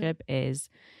relationship, is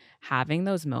having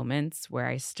those moments where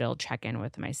I still check in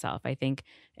with myself. I think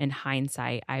in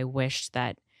hindsight, I wish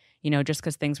that, just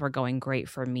because things were going great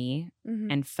for me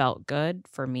and felt good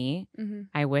for me,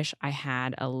 I wish I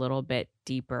had a little bit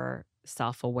deeper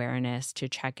self-awareness to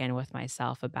check in with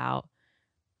myself about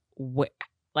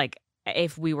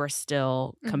if we were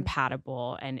still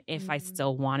compatible and if I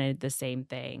still wanted the same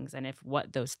things and if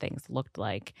what those things looked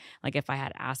like if I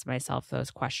had asked myself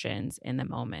those questions in the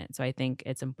moment. So I think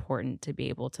it's important to be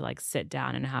able to like sit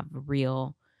down and have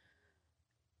real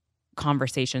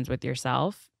conversations with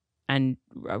yourself and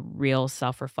a real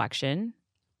self-reflection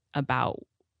about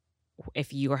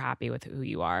if you are happy with who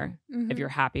you are, if you're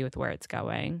happy with where it's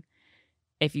going,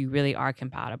 if you really are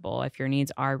compatible, if your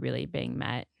needs are really being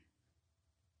met.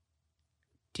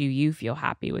 Do you feel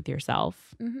happy with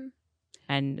yourself?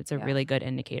 And it's a really good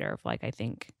indicator of like, I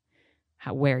think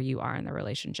where you are in the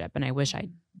relationship. And I wish I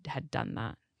had done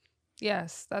that.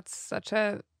 Yes, that's such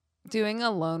a doing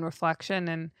alone reflection.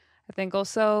 And I think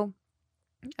also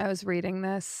I was reading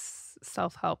this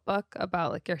self-help book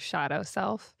about like your shadow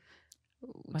self.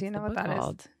 Do you know what that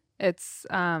called? It's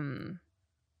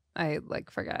I like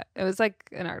forget. It was like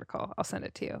an article. I'll send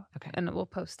it to you. Okay. And we'll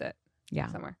post it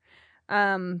somewhere.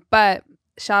 But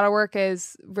shadow work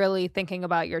is really thinking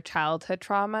about your childhood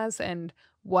traumas and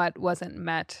what wasn't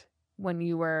met when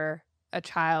you were a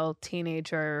child,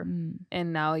 teenager,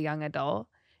 and now a young adult.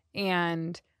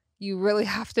 And you really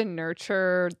have to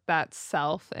nurture that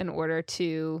self in order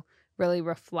to really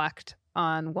reflect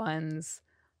on one's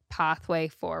pathway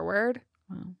forward.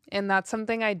 Wow. And that's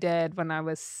something I did when I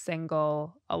was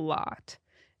single a lot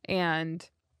and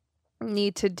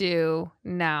need to do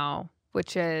now,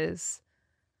 which is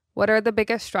what are the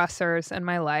biggest stressors in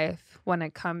my life when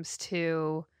it comes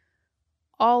to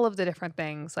all of the different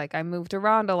things? Like I moved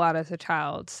around a lot as a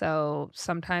child, so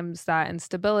sometimes that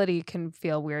instability can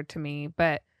feel weird to me,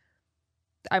 but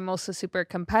I'm also super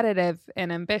competitive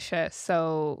and ambitious.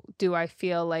 So do I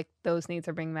feel like those needs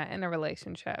are being met in a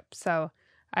relationship? So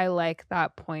I like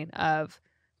that point of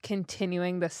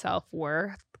continuing the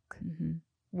self-worth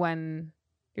when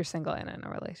you're single and in a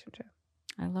relationship.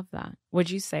 I love that. Would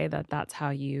you say that that's how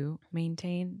you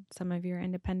maintain some of your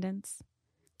independence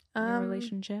in a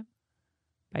relationship?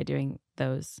 By doing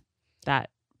that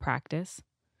practice?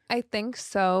 I think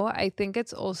so. I think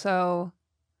it's also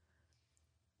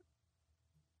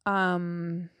I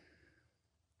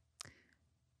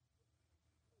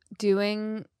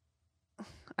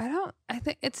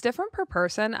think it's different per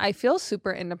person. I feel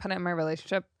super independent in my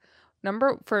relationship.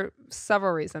 For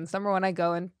several reasons. Number one, I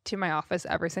go into my office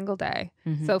every single day.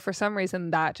 So for some reason,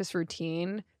 that just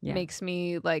routine makes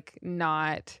me like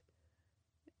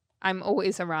I'm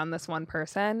always around this one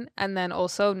person. And then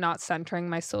also not centering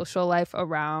my social life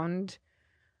around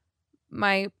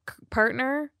my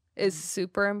partner is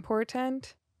super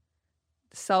important.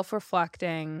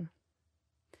 Self-reflecting.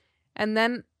 And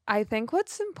then I think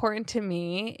what's important to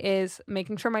me is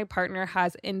making sure my partner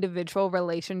has individual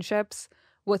relationships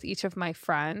with each of my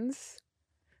friends,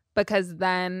 because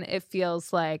then it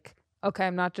feels like, okay,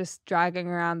 I'm not just dragging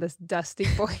around this dusty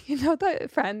boy,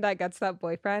 that friend that gets that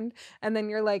boyfriend. And then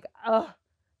you're like, oh,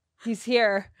 he's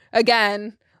here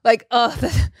again. Like, oh,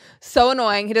 that's so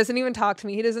annoying. He doesn't even talk to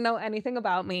me. He doesn't know anything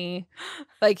about me.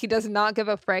 Like, he does not give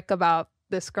a frick about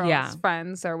this girl's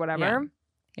friends or whatever.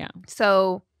 Yeah.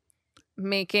 So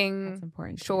making that's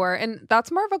important sure, and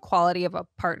that's more of a quality of a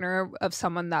partner, of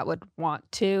someone that would want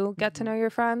to get to know your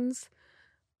friends.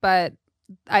 But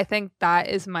I think that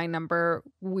is my number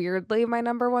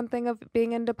one thing of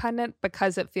being independent,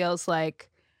 because it feels like,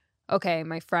 okay,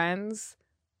 my friends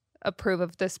approve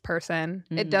of this person.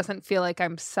 It doesn't feel like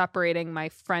I'm separating my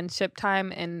friendship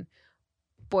time and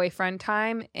boyfriend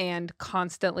time and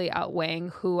constantly outweighing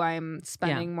who I'm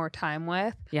spending more time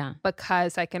with. Yeah.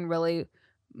 Because I can really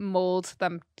mold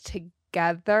them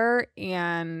together,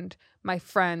 and my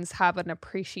friends have an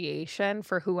appreciation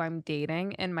for who I'm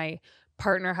dating, and my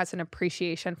partner has an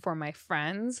appreciation for my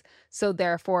friends. So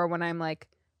therefore, when I'm like,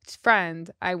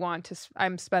 friend,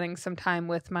 I'm spending some time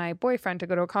with my boyfriend to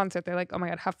go to a concert, they're like, oh my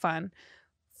God, have fun.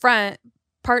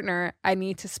 Partner, I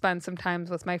need to spend some time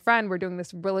with my friend. We're doing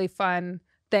this really fun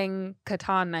thing,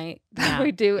 Catan night, that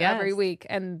we do every week.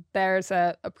 And there's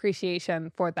a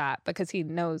appreciation for that because he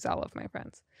knows all of my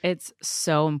friends. It's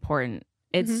so important.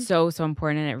 It's so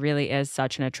important. And it really is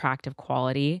such an attractive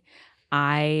quality.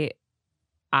 I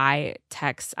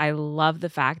love the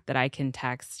fact that I can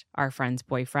text our friend's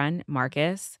boyfriend,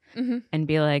 Marcus, and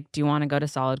be like, do you want to go to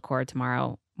Solid Core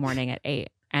tomorrow morning at 8?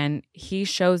 And he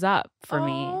shows up for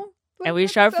me. And we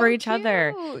show up for each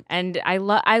other. And I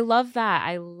love that.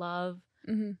 I love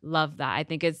that. I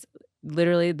think it's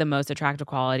literally the most attractive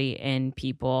quality in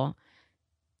people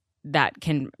that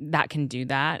can do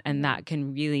that, and that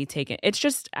can really take it. It's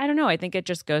just, I don't know. I think it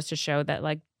just goes to show that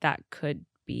like that could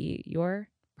be your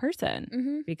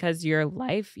person, because your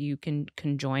life, you can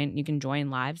join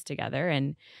lives together,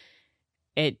 and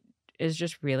it is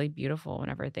just really beautiful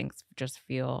whenever things just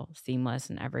feel seamless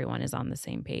and everyone is on the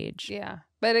same page. Yeah.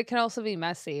 But it can also be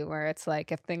messy where it's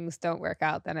like if things don't work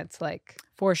out, then it's like.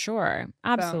 For sure.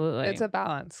 Absolutely. So it's a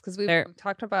balance because we've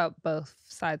talked about both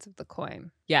sides of the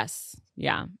coin. Yes.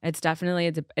 Yeah. It's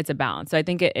definitely, it's a balance. So I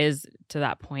think it is, to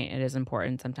that point, it is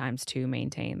important sometimes to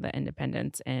maintain the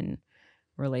independence in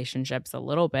relationships a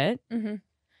little bit. Mm-hmm.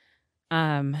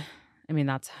 I mean,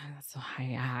 that's I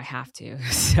have to.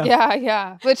 So.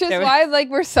 Yeah. Which is why like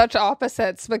we're such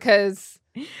opposites, because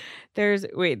there's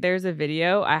a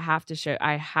video I have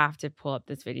to pull up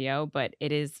this video, but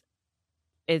it's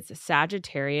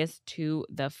Sagittarius to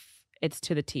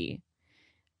the T.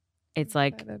 It's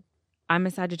like, I'm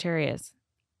a Sagittarius.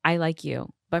 I like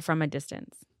you, but from a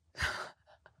distance.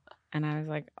 And I was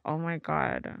like, oh my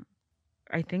God,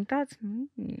 I think that's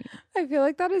me. I feel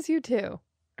like that is you too.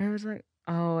 I was like,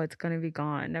 oh, it's going to be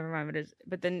gone. Never mind.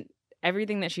 But then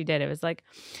everything that she did, it was like,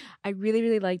 I really,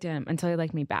 really liked him until he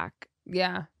liked me back.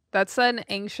 Yeah. That's an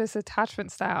anxious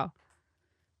attachment style.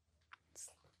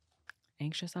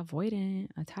 Anxious avoidant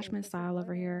attachment style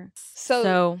over here.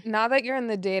 So now that you're in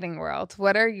the dating world,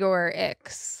 what are your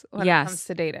icks when it comes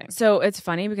to dating? So it's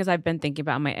funny because I've been thinking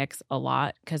about my icks a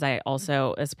lot, because I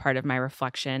also, as part of my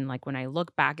reflection, like when I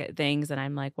look back at things and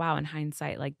I'm like, wow, in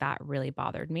hindsight, like that really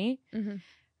bothered me. Mm-hmm.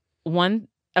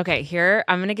 Here,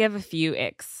 I'm going to give a few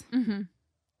icks. Mm-hmm.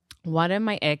 One of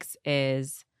my icks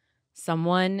is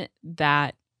someone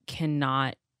that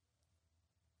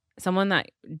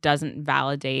doesn't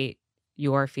validate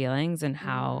your feelings and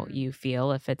how you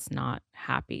feel if it's not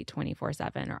happy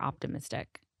 24/7 or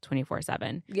optimistic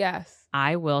 24/7. Yes.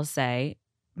 I will say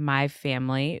my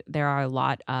family, there are a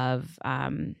lot of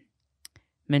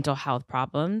mental health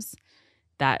problems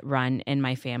that run in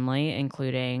my family,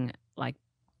 including like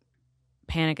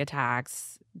panic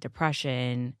attacks,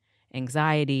 depression,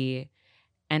 anxiety.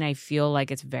 And I feel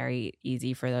like it's very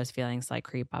easy for those feelings to like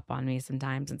creep up on me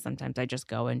sometimes. And sometimes I just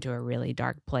go into a really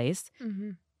dark place.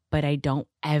 Mm-hmm. But I don't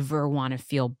ever want to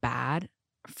feel bad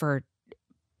for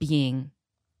being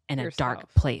in a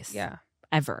dark place. Yeah.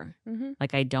 Ever. Mm-hmm.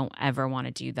 Like I don't ever want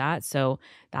to do that. So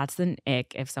that's an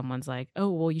ick if someone's like, oh,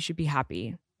 well, you should be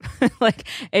happy. Like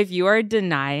if you are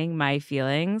denying my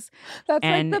feelings. That's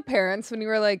like the parents when you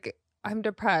were like, I'm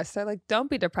depressed. They're like, don't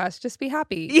be depressed. Just be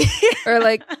happy. Or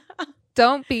like,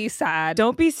 don't be sad.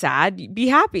 Don't be sad. Be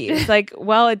happy. It's like,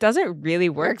 well, it doesn't really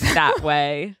work that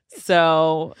way.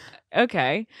 So,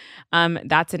 okay.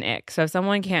 That's an ick. So if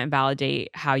someone can't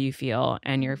validate how you feel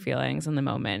and your feelings in the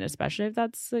moment, especially if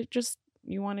that's like just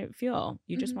you want to feel,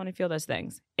 you just want to feel those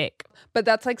things. Ick. But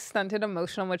that's like stunted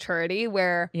emotional maturity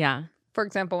where, yeah. For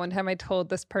example, one time I told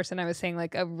this person I was saying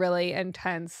like a really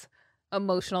intense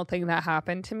emotional thing that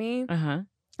happened to me.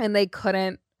 And they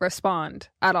couldn't respond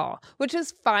at all, which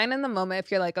is fine in the moment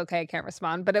if you're like, okay, I can't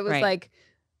respond. But it was like,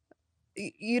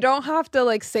 you don't have to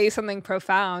like say something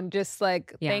profound. Just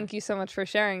like, thank you so much for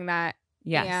sharing that.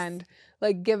 Yes. And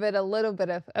like give it a little bit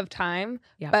of time.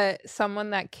 Yep. But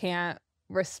someone that can't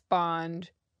respond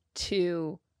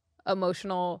to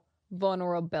emotional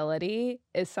vulnerability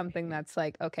is something that's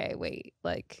like, okay, wait,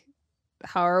 like,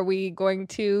 how are we going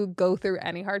to go through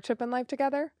any hardship in life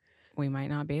together? We might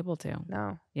not be able to.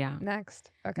 No. Yeah. Next.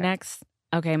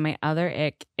 Okay, my other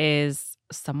ick is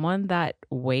someone that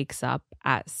wakes up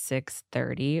at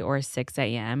 6:30 or 6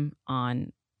 a.m.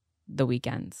 on the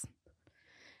weekends.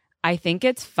 I think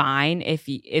it's fine if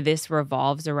this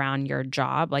revolves around your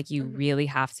job, like you really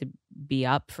have to be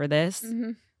up for this.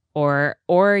 Or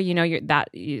you know,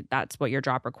 that's what your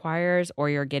job requires, or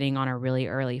you're getting on a really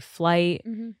early flight,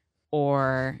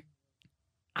 or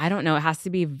I don't know. It has to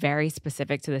be very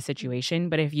specific to the situation.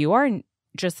 But if you are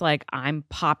just like, I'm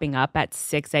popping up at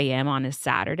 6 a.m. on a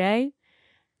Saturday,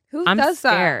 I'm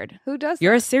scared. Who does that?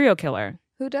 You're a serial killer.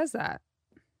 Who does that?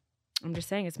 I'm just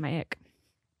saying it's my ick.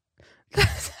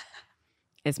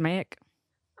 It's my ick.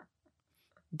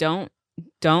 Don't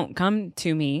come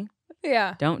to me.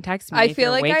 Yeah. Don't text me. I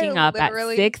feel like waking up at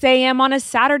 6 a.m. on a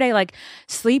Saturday. Like,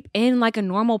 sleep in like a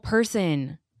normal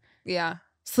person. Yeah.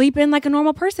 Sleep in like a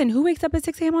normal person. Who wakes up at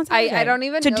 6 a.m. on Saturday? I don't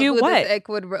even know do who what? this ick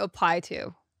would apply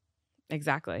to.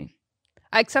 Exactly.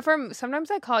 Except for sometimes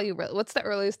I call you. What's the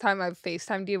earliest time I've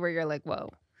FaceTimed you where you're like,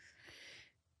 whoa?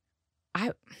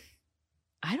 I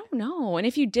don't know. And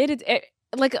if you did, it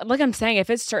like I'm saying, if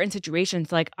it's certain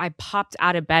situations, like I popped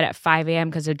out of bed at 5 a.m.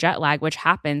 because of jet lag, which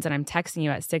happens, and I'm texting you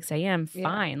at 6 a.m.,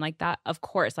 fine. Like that, of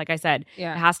course. Like I said,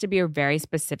 it has to be a very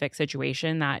specific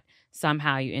situation that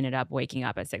somehow you ended up waking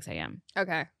up at 6 a.m.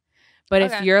 Okay. But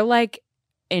if you're like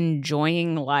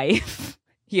enjoying life,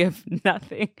 You have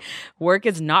nothing. Work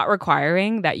is not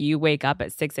requiring that you wake up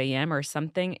at 6 a.m. or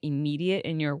something immediate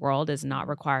in your world is not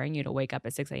requiring you to wake up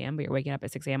at 6 a.m., but you're waking up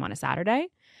at 6 a.m. on a Saturday.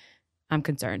 I'm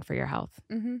concerned for your health.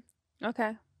 Mm-hmm.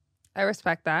 Okay. I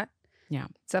respect that. Yeah.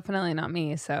 It's definitely not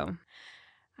me, so.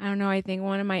 I don't know. I think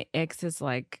one of my icks is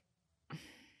like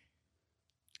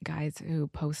guys who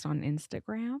post on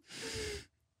Instagram.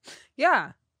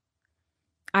 Yeah.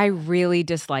 I really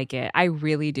dislike it. I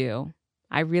really do.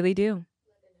 I really do.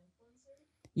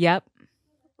 Yep.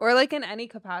 Or like in any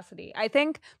capacity. I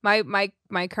think my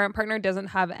current partner doesn't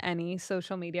have any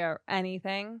social media or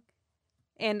anything.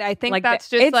 And I think that's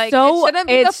just it's like so, it shouldn't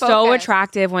be it's the so focus.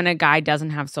 attractive when a guy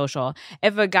doesn't have social.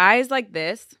 If a guy is like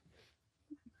this,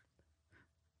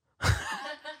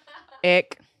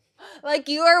 ick. Like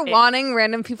you are wanting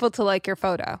random people to like your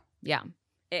photo. Yeah.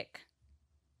 Ick.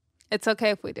 It's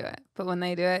okay if we do it, but when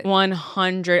they do it,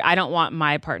 100. I don't want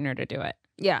my partner to do it.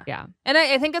 Yeah. Yeah. And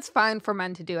I think it's fine for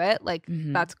men to do it. Like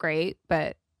that's great,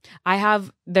 but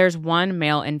there's one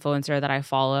male influencer that I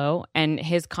follow and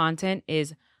his content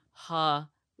is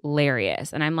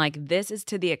hilarious. And I'm like, this is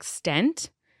to the extent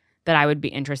that I would be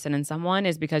interested in someone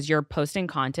is because you're posting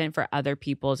content for other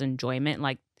people's enjoyment,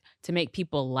 like to make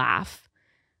people laugh.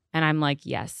 And I'm like,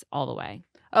 yes, all the way.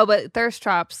 Oh, but thirst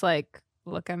traps, like,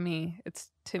 look at me. It's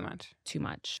too much. Too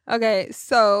much. Okay,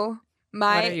 so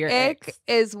my ick icks?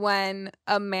 is when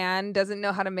a man doesn't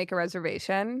know how to make a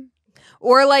reservation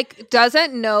or like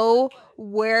doesn't know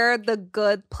where the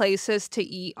good places to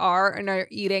eat are and are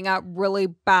eating at really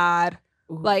bad,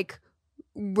 like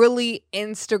really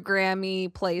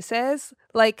Instagrammy places.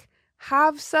 Like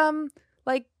have some,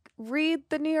 like read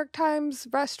the New York Times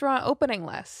restaurant opening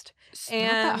list. It's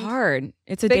and not that hard.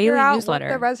 It's a figure daily out newsletter.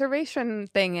 what the reservation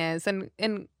thing is and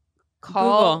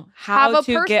call Google how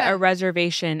to get a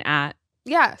reservation at.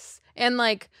 Yes. And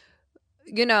like,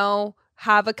 you know,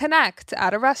 have a connect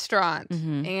at a restaurant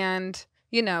and,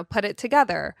 you know, put it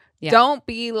together. Yeah. Don't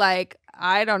be like,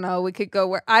 I don't know, we could go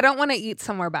where I don't want to eat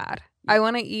somewhere bad. I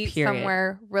want to eat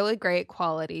somewhere really great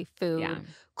quality food,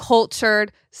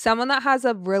 cultured, someone that has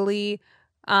a really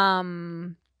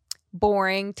boring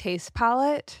taste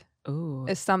palette. Ooh.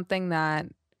 Is something that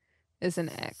is an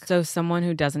ick. So someone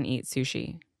who doesn't eat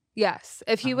sushi. Yes.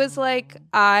 If he was like,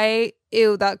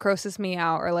 ew, that grosses me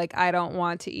out, or like, I don't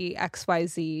want to eat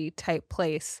XYZ type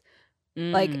place,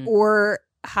 like, or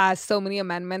has so many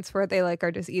amendments where they like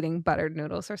are just eating buttered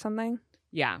noodles or something.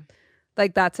 Yeah.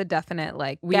 Like, that's a definite,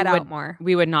 like, out more.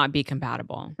 We would not be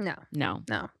compatible. No,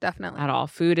 definitely. At all.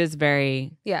 Food is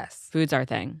food's our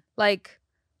thing. Like,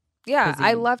 yeah, cuisine.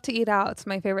 I love to eat out. It's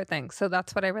my favorite thing. So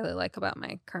that's what I really like about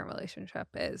my current relationship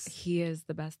is he is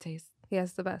the best taste. He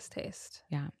has the best taste.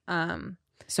 Yeah.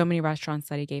 So many restaurants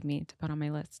that he gave me to put on my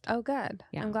list. Oh, good.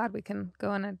 Yeah. I'm glad we can go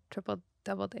on a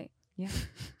double date. Yeah.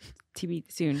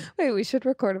 TB soon. Wait, we should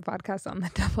record a podcast on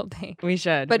the double date. We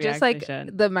should. But just like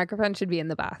the microphone should be in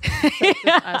the bath.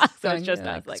 So it's just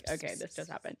us. Like, okay, this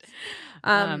just happened.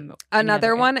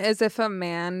 Another one is if a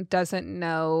man doesn't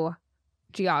know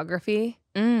geography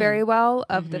very well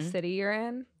of the city you're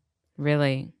in.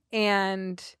 Really?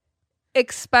 And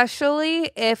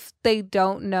especially if they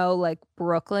don't know like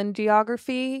Brooklyn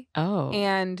geography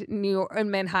and New York and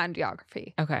Manhattan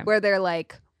geography. Okay. Where they're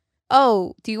like,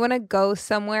 oh, do you want to go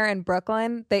somewhere in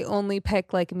Brooklyn? They only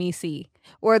pick like Misi.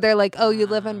 Or they're like, oh, you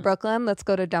live in Brooklyn? Let's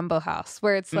go to Dumbo House.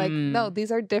 Where it's like, no,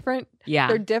 these are different. Yeah.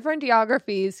 They're different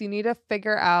geographies. You need to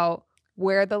figure out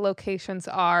where the locations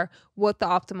are, what the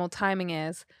optimal timing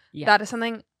is. Yes. That is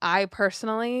something I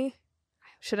personally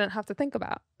shouldn't have to think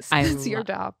about. It's your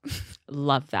job.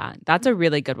 Love that. That's a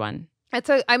really good one. Less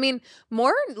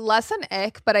an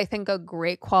ick, but I think a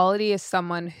great quality is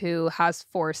someone who has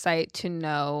foresight to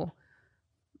know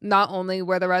not only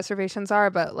where the reservations are,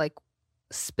 but like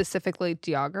specifically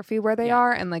geography where they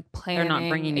are and like planning. They're not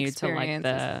bringing you to like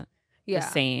the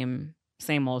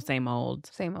same old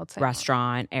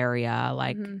restaurant area,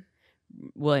 like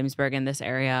Williamsburg in this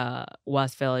area,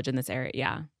 West Village in this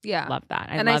area. Yeah. Love that.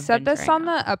 I said this on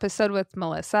the episode with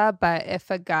Melissa, but if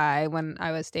a guy, when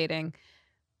I was dating,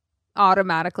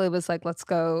 automatically was like, let's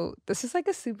go, this is like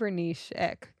a super niche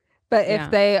ick. But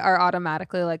if they are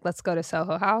automatically like, let's go to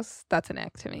Soho House, that's an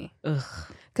ick to me.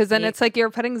 Because then it's like you're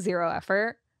putting zero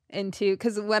effort into,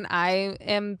 because when I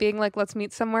am being like, let's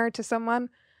meet somewhere to someone,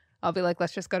 I'll be like,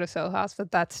 let's just go to Soho House.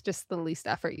 But that's just the least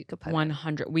effort you could put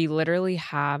 100. We literally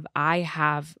I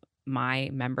have my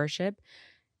membership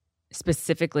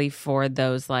specifically for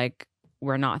those like,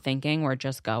 we're not thinking, we're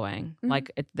just going. Like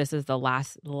this is the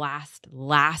last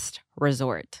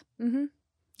resort.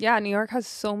 Yeah, New York has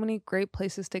so many great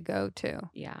places to go to.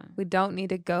 Yeah. We don't need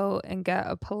to go and get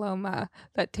a Paloma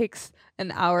that takes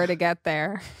an hour to get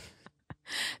there.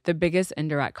 The biggest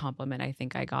indirect compliment I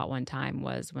think I got one time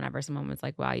was whenever someone was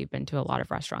like, wow, you've been to a lot of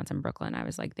restaurants in Brooklyn. I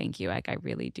was like, thank you. Like, I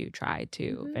really do try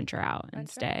to venture out and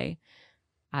stay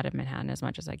out of Manhattan as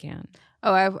much as I can.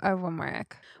 Oh, I have one more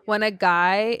ick. When a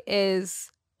guy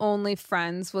is only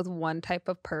friends with one type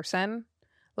of person,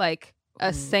 like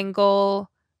a single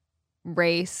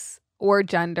race or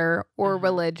gender or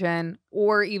religion,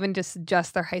 or even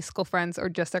just their high school friends or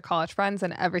just their college friends,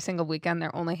 and every single weekend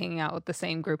they're only hanging out with the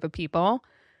same group of people.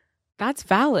 That's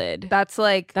valid. That's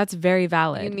very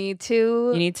valid. You need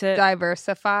to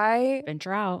diversify,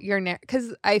 venture out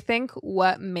because I think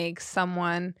what makes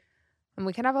someone, and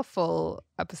we can have a full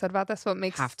episode about this, what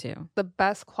makes the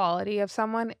best quality of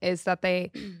someone is that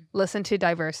they listen to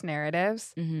diverse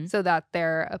narratives so that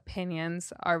their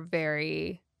opinions are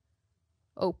very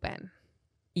open.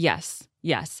 Yes.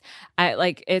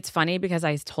 It's funny because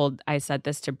I said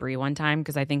this to Brie one time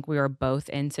because I think we were both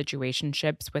in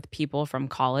situationships with people from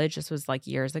college. This was like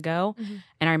years ago.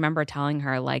 And I remember telling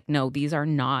her like, no, these are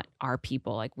not our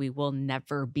people. Like we will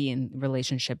never be in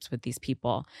relationships with these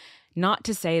people. Not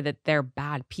to say that they're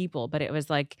bad people, but it was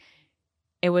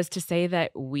to say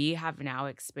that we have now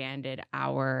expanded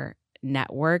our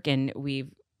network and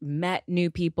we've met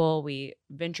new people. We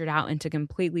ventured out into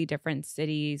completely different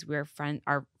cities.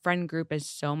 Our friend group is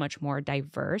so much more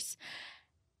diverse,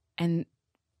 and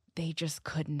they just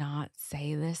could not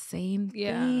say the same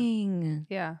thing.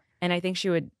 Yeah. And I think she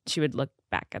would look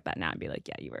back at that now and be like,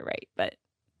 yeah, you were right. But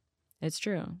it's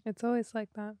true. It's always like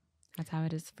that. That's how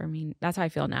it is for me. That's how I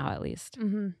feel now, at least.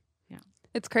 Yeah.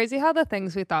 It's crazy how the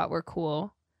things we thought were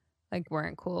cool, like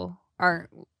weren't cool, are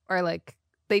like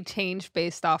they change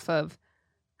based off of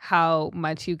how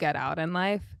much you get out in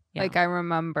life. Yeah. Like I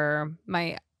remember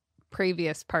my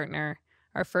previous partner,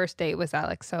 our first date was at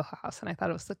like Soho House, and I thought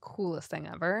it was the coolest thing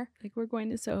ever. Like, we're going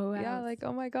to Soho House. Yeah, like,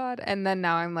 oh my God. And then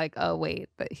now I'm like, oh wait,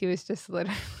 but he was just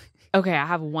literally Okay, I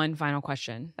have one final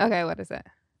question. Okay, what is it?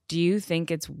 Do you think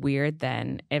it's weird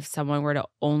then if someone were to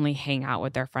only hang out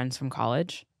with their friends from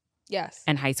college? Yes.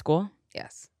 And high school?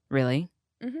 Yes. Really?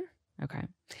 Okay.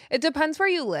 It depends where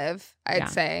you live, I'd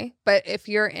say. But if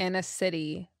you're in a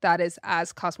city that is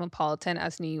as cosmopolitan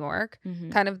as New York,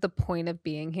 kind of the point of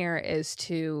being here is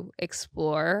to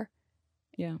explore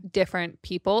different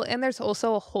people. And there's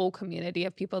also a whole community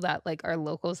of people that like are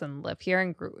locals and live here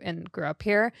and grew up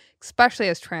here, especially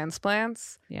as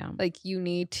transplants. Yeah. Like you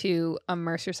need to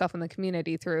immerse yourself in the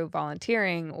community through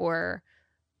volunteering or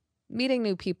meeting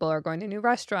new people or going to new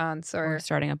restaurants or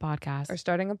starting a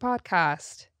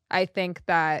podcast. I think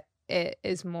that it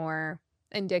is more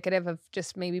indicative of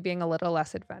just maybe being a little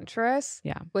less adventurous,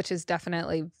 which is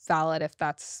definitely valid if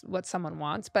that's what someone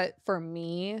wants. But for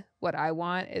me, what I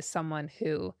want is someone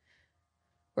who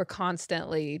we're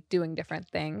constantly doing different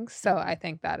things. So I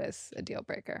think that is a deal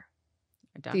breaker.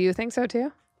 Do you think so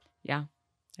too? Yeah,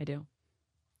 I do.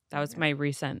 That was my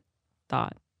recent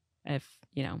thought. If,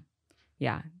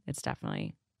 it's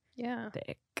definitely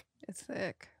thick. It's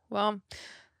thick. Well,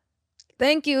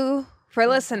 thank you for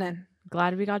listening.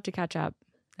 Glad we got to catch up.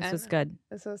 This was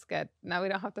good. Now we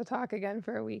don't have to talk again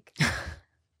for a week.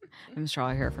 I'm sure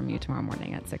I'll hear from you tomorrow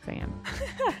morning at 6 a.m.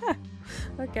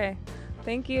 Okay.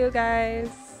 Thank you, guys.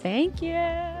 Thank you.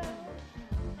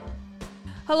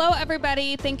 Hello,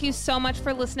 everybody. Thank you so much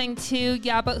for listening to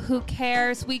Yeah, But Who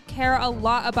Cares? We care a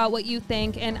lot about what you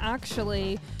think, and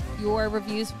actually, your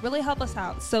reviews really help us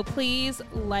out. So please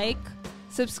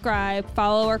subscribe,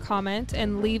 follow, or comment,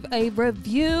 and leave a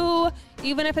review.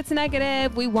 Even if it's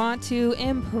negative, we want to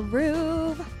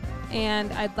improve.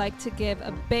 And I'd like to give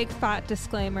a big fat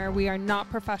disclaimer. We are not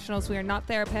professionals. We are not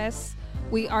therapists.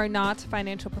 We are not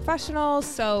financial professionals.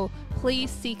 So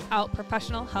please seek out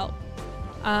professional help.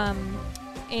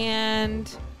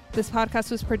 And this podcast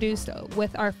was produced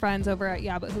with our friends over at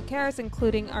Yeah, But Who Cares,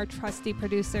 including our trusty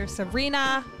producer,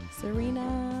 Serena.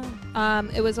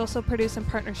 It was also produced in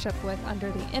partnership with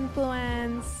Under the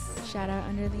Influence. Shout out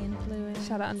Under the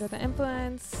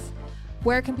Influence.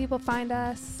 Where can people find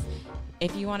us?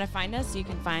 If you want to find us, you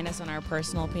can find us on our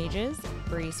personal pages,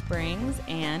 Brie Springs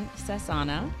and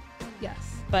Sasana.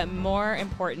 Yes. But more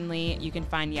importantly, you can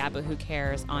find Yeah, But Who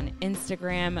Cares on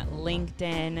Instagram,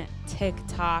 LinkedIn,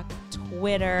 TikTok,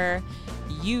 Twitter,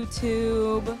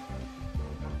 YouTube.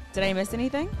 Did I miss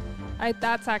anything?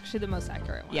 That's actually the most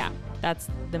accurate one. Yeah,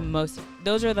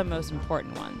 those are the most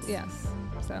important ones. Yes.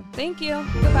 So thank you.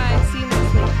 Goodbye. See you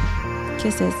next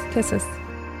week. Kisses.